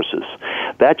viable sources.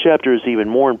 That chapter is even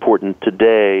more important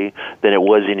today than it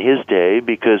was in his day,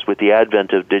 because with the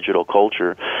advent of digital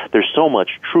culture, there's so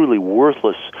much truly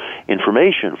worthless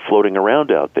information floating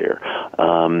around out there.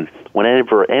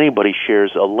 Whenever anybody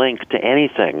shares a link to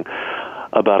anything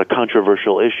about a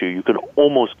controversial issue, you can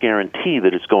almost guarantee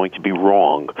that it's going to be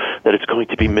wrong, that it's going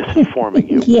to be misinforming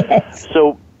you. Yes.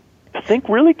 So think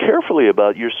really carefully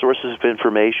about your sources of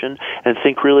information, and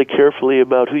think really carefully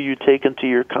about who you take into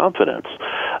your confidence.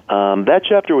 That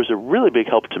chapter was a really big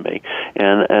help to me.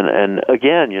 And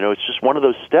again, it's just one of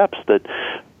those steps that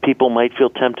people might feel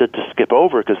tempted to skip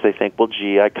over because they think, well,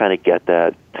 gee, I kind of get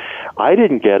that. I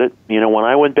didn't get it. When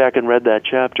I went back and read that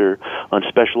chapter on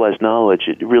specialized knowledge,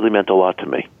 it really meant a lot to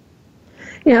me.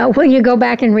 When you go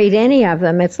back and read any of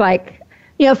them, it's like,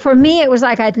 for me, it was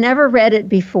like I'd never read it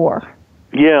before.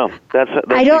 Yeah, that's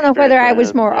I don't know whether I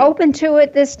was more open to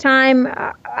it this time.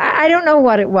 I don't know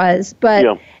what it was,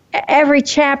 but every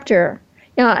chapter,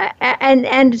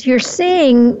 and you're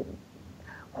seeing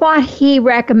what he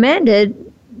recommended,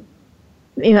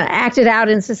 acted out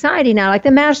in society now, like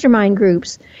the mastermind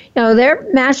groups. They're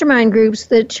mastermind groups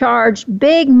that charge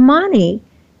big money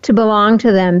to belong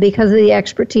to them because of the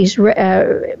expertise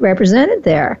represented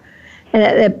there. And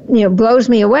it blows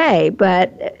me away,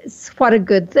 but what a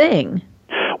good thing.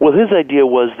 Well, his idea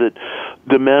was that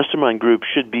the mastermind group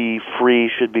should be free,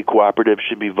 should be cooperative,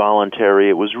 should be voluntary.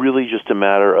 It was really just a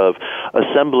matter of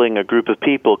assembling a group of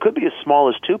people. It could be as small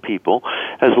as 2 people,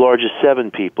 as large as 7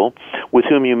 people, with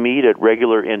whom you meet at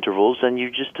regular intervals, and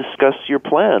you just discuss your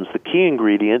plans. The key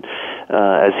ingredient,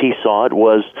 as he saw it,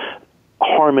 was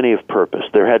harmony of purpose.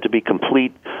 There had to be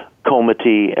complete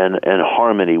comity and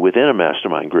harmony within a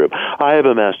mastermind group. I have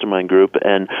a mastermind group,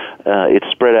 and it's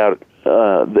spread out.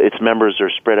 Its members are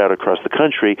spread out across the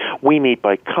country. We meet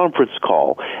by conference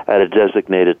call at a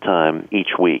designated time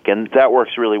each week, and that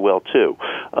works really well too.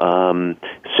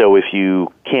 So if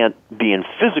you can't be in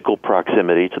physical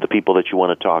proximity to the people that you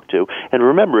want to talk to, and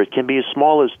remember, it can be as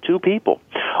small as 2 people.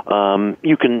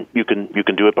 You can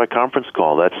do it by conference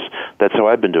call. That's how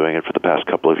I've been doing it for the past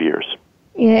couple of years.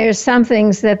 There's some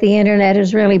things that the internet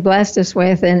has really blessed us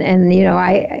with, and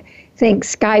I think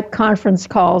Skype conference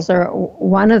calls are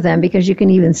one of them, because you can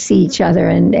even see each other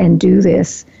and do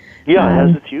this. Yeah, it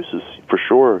has its uses, for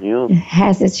sure. Yeah. It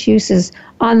has its uses.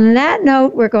 On that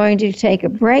note, we're going to take a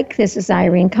break. This is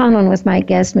Irene Conlon with my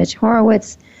guest, Mitch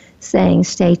Horowitz, saying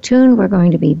stay tuned. We're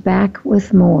going to be back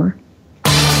with more.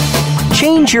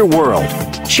 Change your world.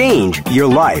 Change your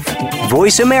life.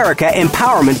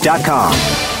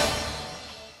 VoiceAmericaEmpowerment.com.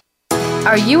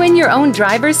 Are you in your own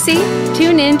driver's seat?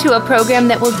 Tune in to a program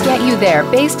that will get you there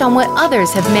based on what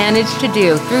others have managed to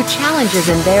do through challenges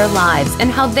in their lives and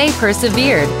how they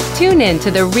persevered. Tune in to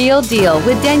The Real Deal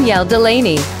with Danielle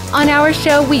Delaney. On our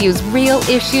show, we use real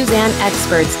issues and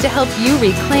experts to help you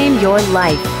reclaim your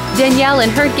life. Danielle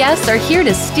and her guests are here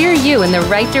to steer you in the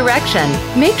right direction.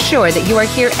 Make sure that you are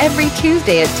here every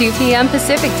Tuesday at 2 p.m.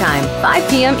 Pacific Time, 5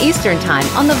 p.m. Eastern Time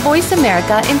on the Voice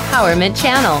America Empowerment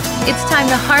Channel. It's time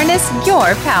to harness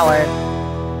your power.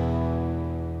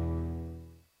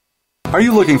 Are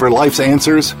you looking for life's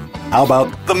answers? How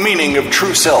about the meaning of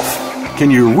true self? Can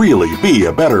you really be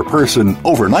a better person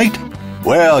overnight?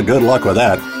 Well, good luck with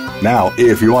that. Now,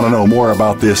 if you want to know more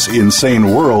about this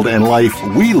insane world and life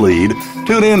we lead,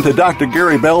 tune in to Dr.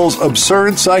 Gary Bell's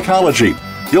Absurd Psychology.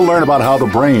 You'll learn about how the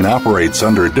brain operates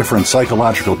under different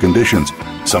psychological conditions.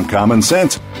 Some common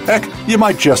sense. Heck, you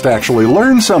might just actually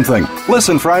learn something.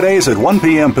 Listen Fridays at 1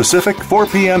 p.m. Pacific, 4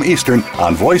 p.m. Eastern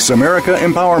on Voice America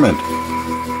Empowerment.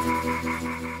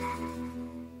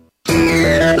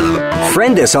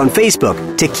 Friend us on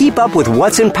Facebook to keep up with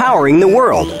what's empowering the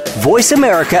world. Voice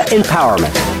America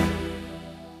Empowerment.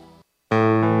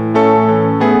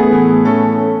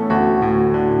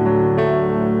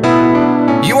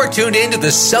 You are tuned in to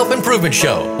the Self-Improvement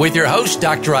Show with your host,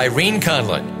 Dr. Irene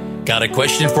Conlon. Got a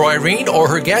question for Irene or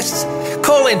her guests?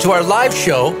 Call into our live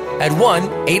show at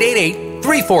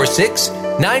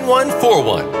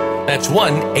 1-888-346-9141. That's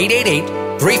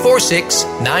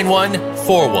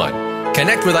 1-888-346-9141.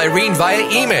 Connect with Irene via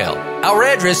email. Our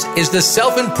address is the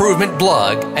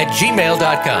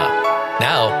selfimprovementblog@gmail.com.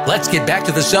 Now, let's get back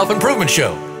to the Self-Improvement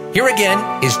Show. Here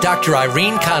again is Dr.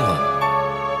 Irene Conlon.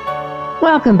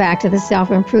 Welcome back to the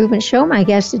Self-Improvement Show. My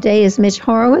guest today is Mitch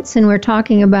Horowitz, and we're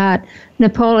talking about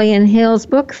Napoleon Hill's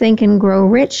book, Think and Grow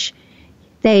Rich.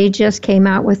 they just came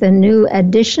out with a new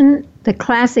edition, the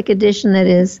classic edition that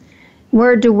is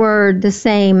word to word the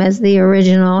same as the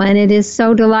original, and it is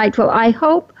so delightful. I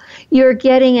hope you're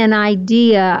getting an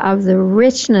idea of the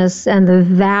richness and the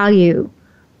value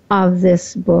of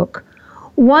this book.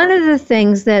 One of the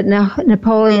things that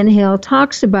Napoleon Hill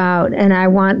talks about, and I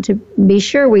want to be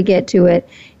sure we get to it,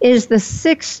 is the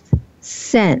sixth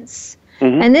sense.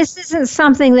 Mm-hmm. And this isn't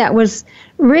something that was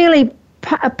really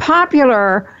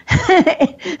popular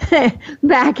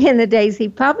back in the days he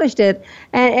published it.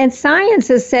 And science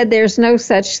has said there's no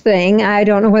such thing. I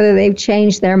don't know whether they've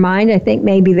changed their mind. I think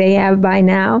maybe they have by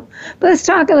now. But let's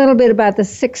talk a little bit about the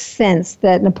sixth sense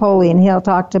that Napoleon Hill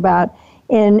talked about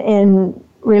in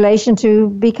relation to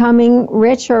becoming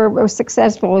rich or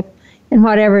successful in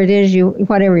whatever it is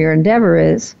whatever your endeavor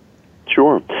is.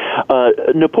 Sure.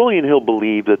 Napoleon Hill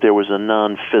believed that there was a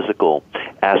non-physical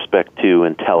aspect to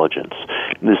intelligence.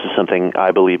 This is something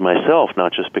I believe myself,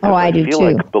 not just because I feel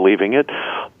too. like believing it,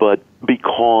 but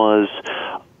because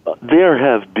there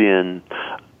have been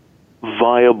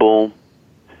viable,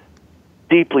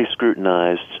 deeply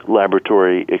scrutinized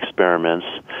laboratory experiments.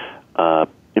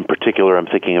 In particular, I'm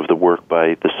thinking of the work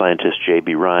by the scientist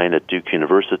J.B. Rhine at Duke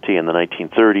University in the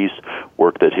 1930s,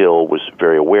 work that Hill was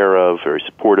very aware of, very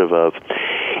supportive of,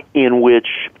 in which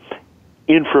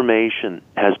information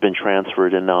has been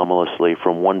transferred anomalously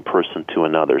from one person to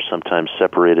another, sometimes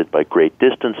separated by great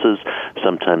distances,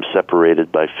 sometimes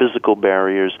separated by physical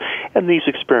barriers, and these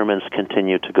experiments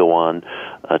continue to go on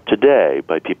today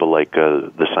by people like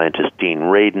the scientist Dean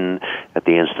Radin at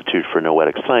the Institute for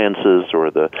Noetic Sciences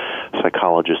or the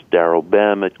psychologist Darrell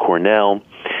Bem at Cornell.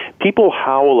 People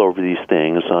howl over these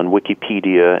things on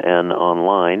Wikipedia and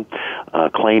online,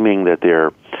 claiming that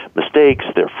they're mistakes,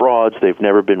 they're frauds, they've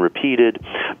never been repeated.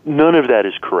 None of that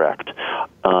is correct.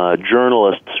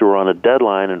 Journalists who are on a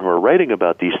deadline and who are writing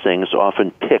about these things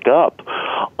often pick up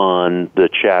on the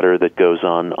chatter that goes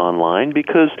on online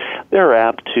because they're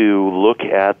apt to look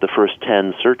at the first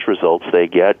 10 search results they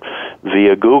get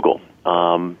via Google.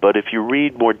 But if you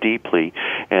read more deeply,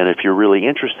 and if you're really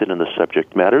interested in the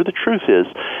subject matter, the truth is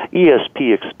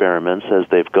ESP experiments, as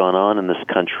they've gone on in this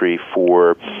country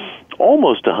for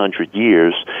almost 100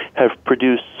 years, have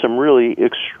produced some really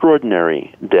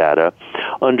extraordinary data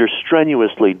under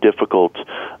strenuously difficult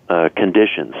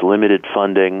conditions, limited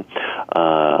funding,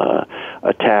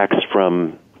 attacks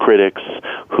from critics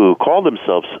who call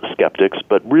themselves skeptics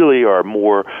but really are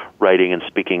more writing and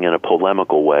speaking in a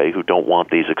polemical way, who don't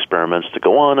want these experiments to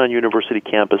go on university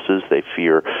campuses. They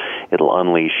fear it'll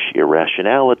unleash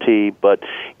irrationality. But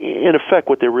in effect,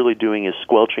 what they're really doing is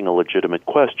squelching a legitimate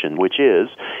question, which is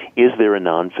there a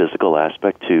non-physical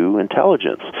aspect to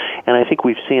intelligence? And I think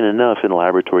we've seen enough in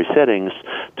laboratory settings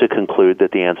to conclude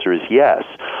that the answer is yes.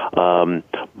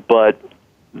 But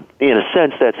in a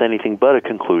sense, that's anything but a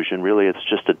conclusion. Really, it's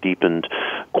just a deepened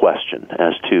question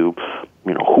as to,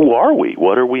 who are we?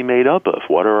 What are we made up of?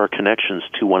 What are our connections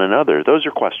to one another? Those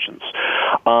are questions.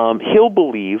 Hill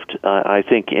believed, I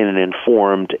think, in an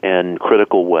informed and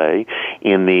critical way,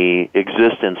 in the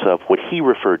existence of what he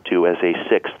referred to as a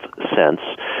sixth sense,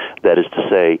 that is to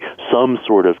say, some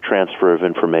sort of transfer of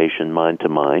information mind to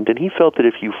mind. And he felt that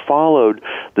if you followed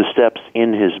the steps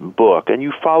in his book, and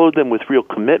you followed them with real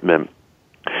commitment,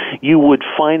 you would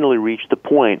finally reach the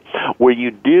point where you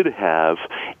did have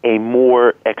a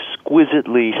more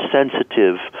exquisitely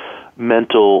sensitive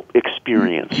mental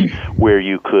experience, where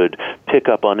you could pick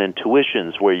up on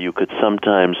intuitions, where you could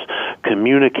sometimes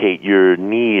communicate your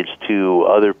needs to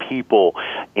other people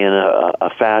in a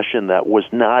fashion that was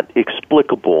not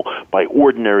explicable by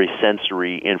ordinary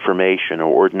sensory information or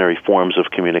ordinary forms of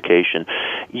communication.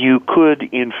 You could,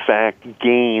 in fact,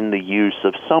 gain the use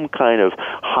of some kind of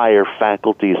higher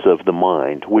faculties of the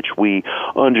mind, which we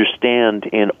understand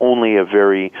in only a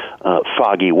very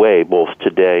foggy way, both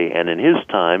today and in his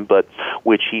time, but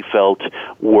which he felt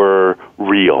were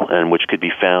real and which could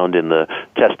be found in the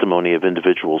testimony of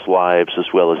individuals' lives as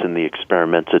well as in the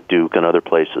experiments at Duke and other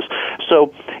places.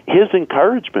 So his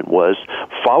encouragement was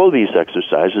follow these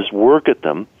exercises, work at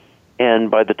them,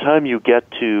 and by the time you get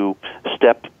to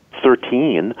step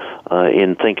 13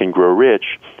 in Think and Grow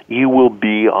Rich, you will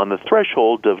be on the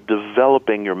threshold of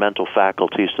developing your mental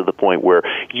faculties to the point where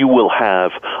you will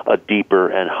have a deeper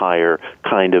and higher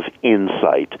kind of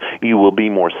insight. You will be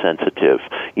more sensitive.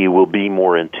 You will be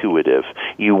more intuitive.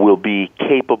 You will be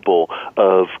capable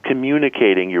of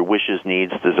communicating your wishes,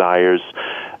 needs, desires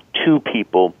to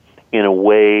people in a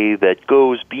way that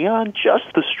goes beyond just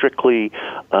the strictly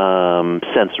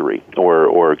sensory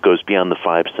or goes beyond the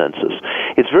five senses.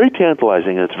 it's very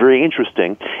tantalizing, and it's very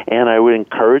interesting, and I would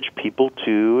encourage people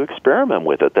to experiment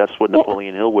with it. That's what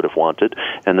Napoleon Hill would have wanted,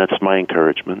 and that's my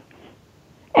encouragement.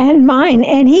 And mine.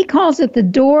 And he calls it the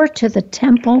door to the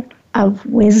temple of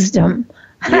wisdom.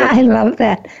 Yes. I love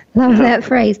that. Love that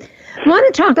phrase. I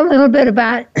want to talk a little bit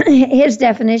about his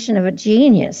definition of a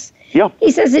genius. Yeah.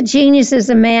 He says a genius is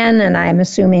a man, and I'm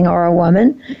assuming, or a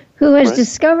woman, who has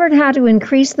discovered how to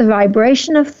increase the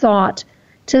vibration of thought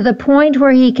to the point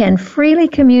where he can freely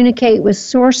communicate with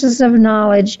sources of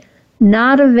knowledge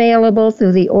not available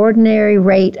through the ordinary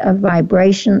rate of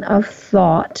vibration of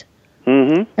thought.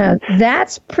 Mm-hmm.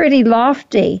 That's pretty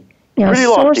lofty.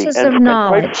 Sources of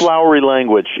knowledge. Quite flowery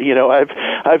language.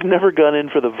 I've never gone in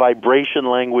for the vibration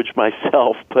language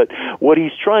myself, but what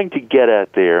he's trying to get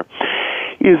at there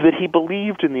is that he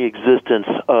believed in the existence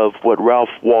of what Ralph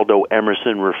Waldo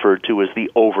Emerson referred to as the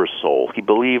oversoul. He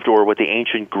believed, or what the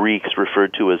ancient Greeks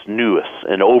referred to as nous,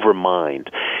 an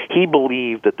overmind. He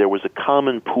believed that there was a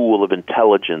common pool of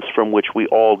intelligence from which we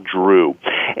all drew,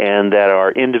 and that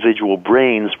our individual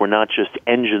brains were not just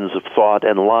engines of thought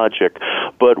and logic,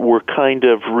 but were kind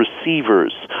of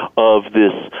receivers of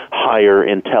this higher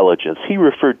intelligence. He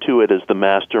referred to it as the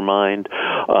mastermind.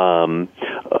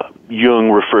 Jung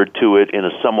referred to it in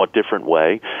a somewhat different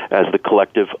way as the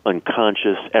collective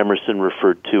unconscious. Emerson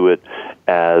referred to it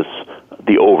as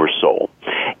the oversoul.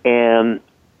 And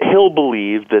Hill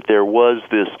believed that there was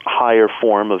this higher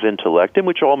form of intellect in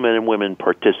which all men and women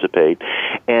participate,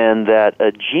 and that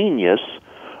a genius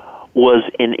was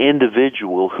an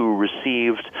individual who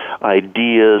received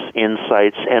ideas,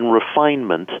 insights, and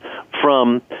refinement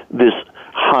from this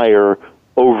higher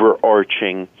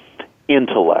overarching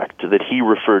intellect that he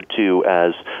referred to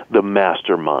as the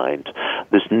mastermind.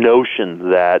 This notion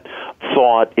that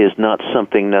thought is not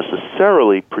something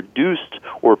necessarily produced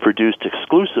or produced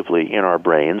exclusively in our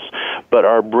brains, but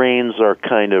our brains are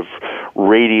kind of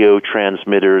radio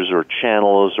transmitters or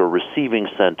channels or receiving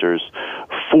centers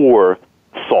for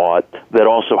thought that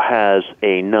also has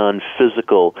a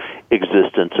non-physical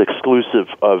existence exclusive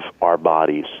of our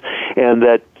bodies. And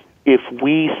that if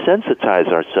we sensitize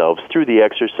ourselves through the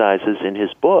exercises in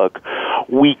his book,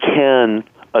 we can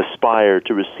aspire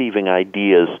to receiving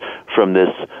ideas from this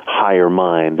higher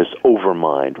mind, this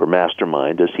overmind or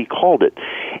mastermind, as he called it.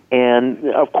 And,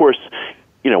 of course,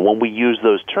 when we use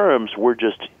those terms, we're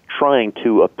just trying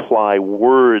to apply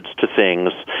words to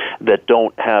things that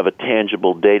don't have a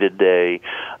tangible day-to-day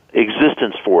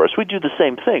existence for us. We do the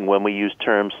same thing when we use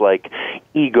terms like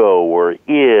ego or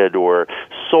id or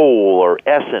soul or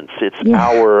essence. It's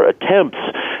our attempts,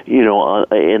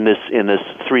 in this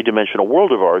three-dimensional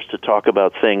world of ours to talk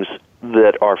about things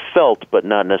that are felt but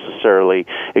not necessarily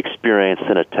experienced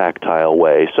in a tactile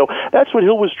way. So that's what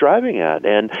Hill was driving at,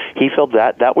 and he felt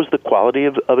that that was the quality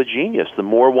of a genius. The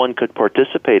more one could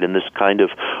participate in this kind of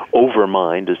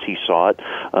overmind, as he saw it,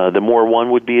 the more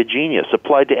one would be a genius,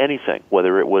 applied to anything,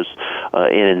 whether it was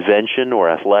in invention or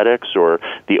athletics or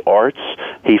the arts.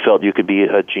 He felt you could be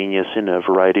a genius in a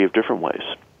variety of different ways.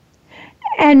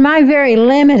 And my very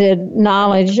limited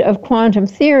knowledge of quantum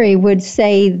theory would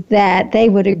say that they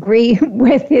would agree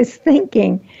with his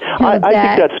thinking. I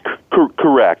think that's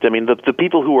correct. I mean, the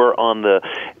people who are on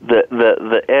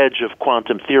the edge of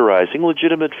quantum theorizing,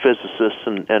 legitimate physicists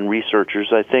and researchers,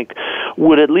 I think,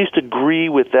 would at least agree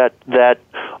with that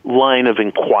line of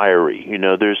inquiry.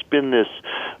 There's been this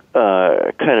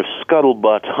kind of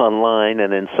scuttlebutt online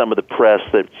and in some of the press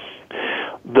that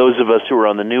those of us who are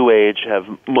on the New Age have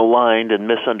maligned and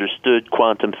misunderstood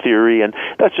quantum theory, and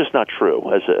that's just not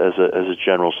true as a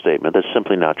general statement. That's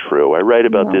simply not true. I write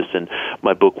about this in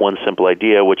my book, One Simple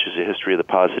Idea, which is a history of the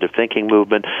positive thinking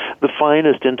movement. The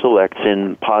finest intellects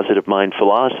in positive mind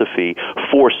philosophy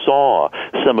foresaw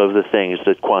some of the things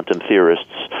that quantum theorists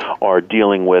are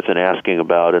dealing with and asking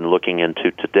about and looking into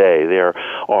today. There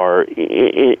are,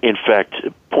 in fact,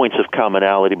 points of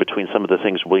commonality between some of the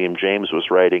things William James was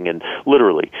writing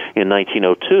literally in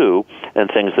 1902 and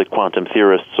things that quantum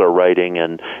theorists are writing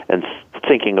and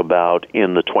thinking about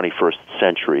in the 21st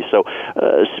century. So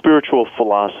spiritual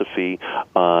philosophy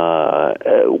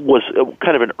was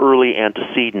kind of an early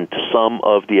antecedent to some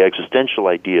of the existential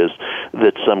ideas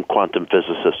that some quantum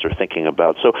physicists are thinking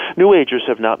about. So New Agers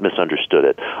have not misunderstood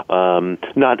it,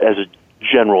 not as a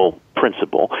general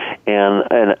principle, and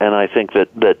I think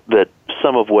that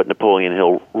some of what Napoleon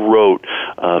Hill wrote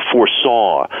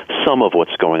foresaw some of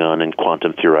what's going on in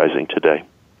quantum theorizing today.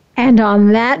 And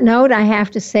on that note, I have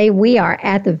to say we are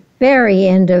at the very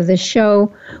end of the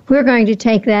show. We're going to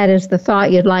take that as the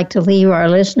thought you'd like to leave our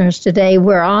listeners today.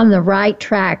 We're on the right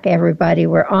track, everybody.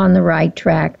 We're on the right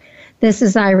track. This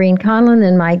is Irene Conlon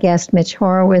and my guest Mitch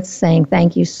Horowitz saying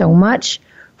thank you so much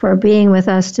for being with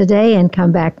us today, and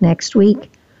come back next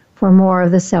week for more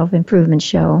of the Self-Improvement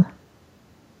Show.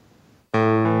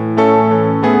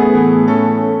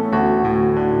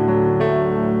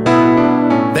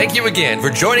 Thank you again for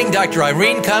joining Dr.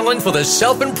 Irene Conlon for the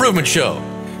Self-Improvement Show.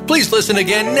 Please listen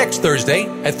again next Thursday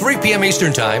at 3 p.m.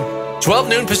 Eastern Time, 12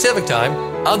 noon Pacific Time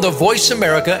on the Voice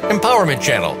America Empowerment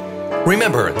Channel.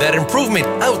 Remember that improvement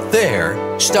out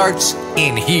there starts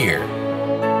in here.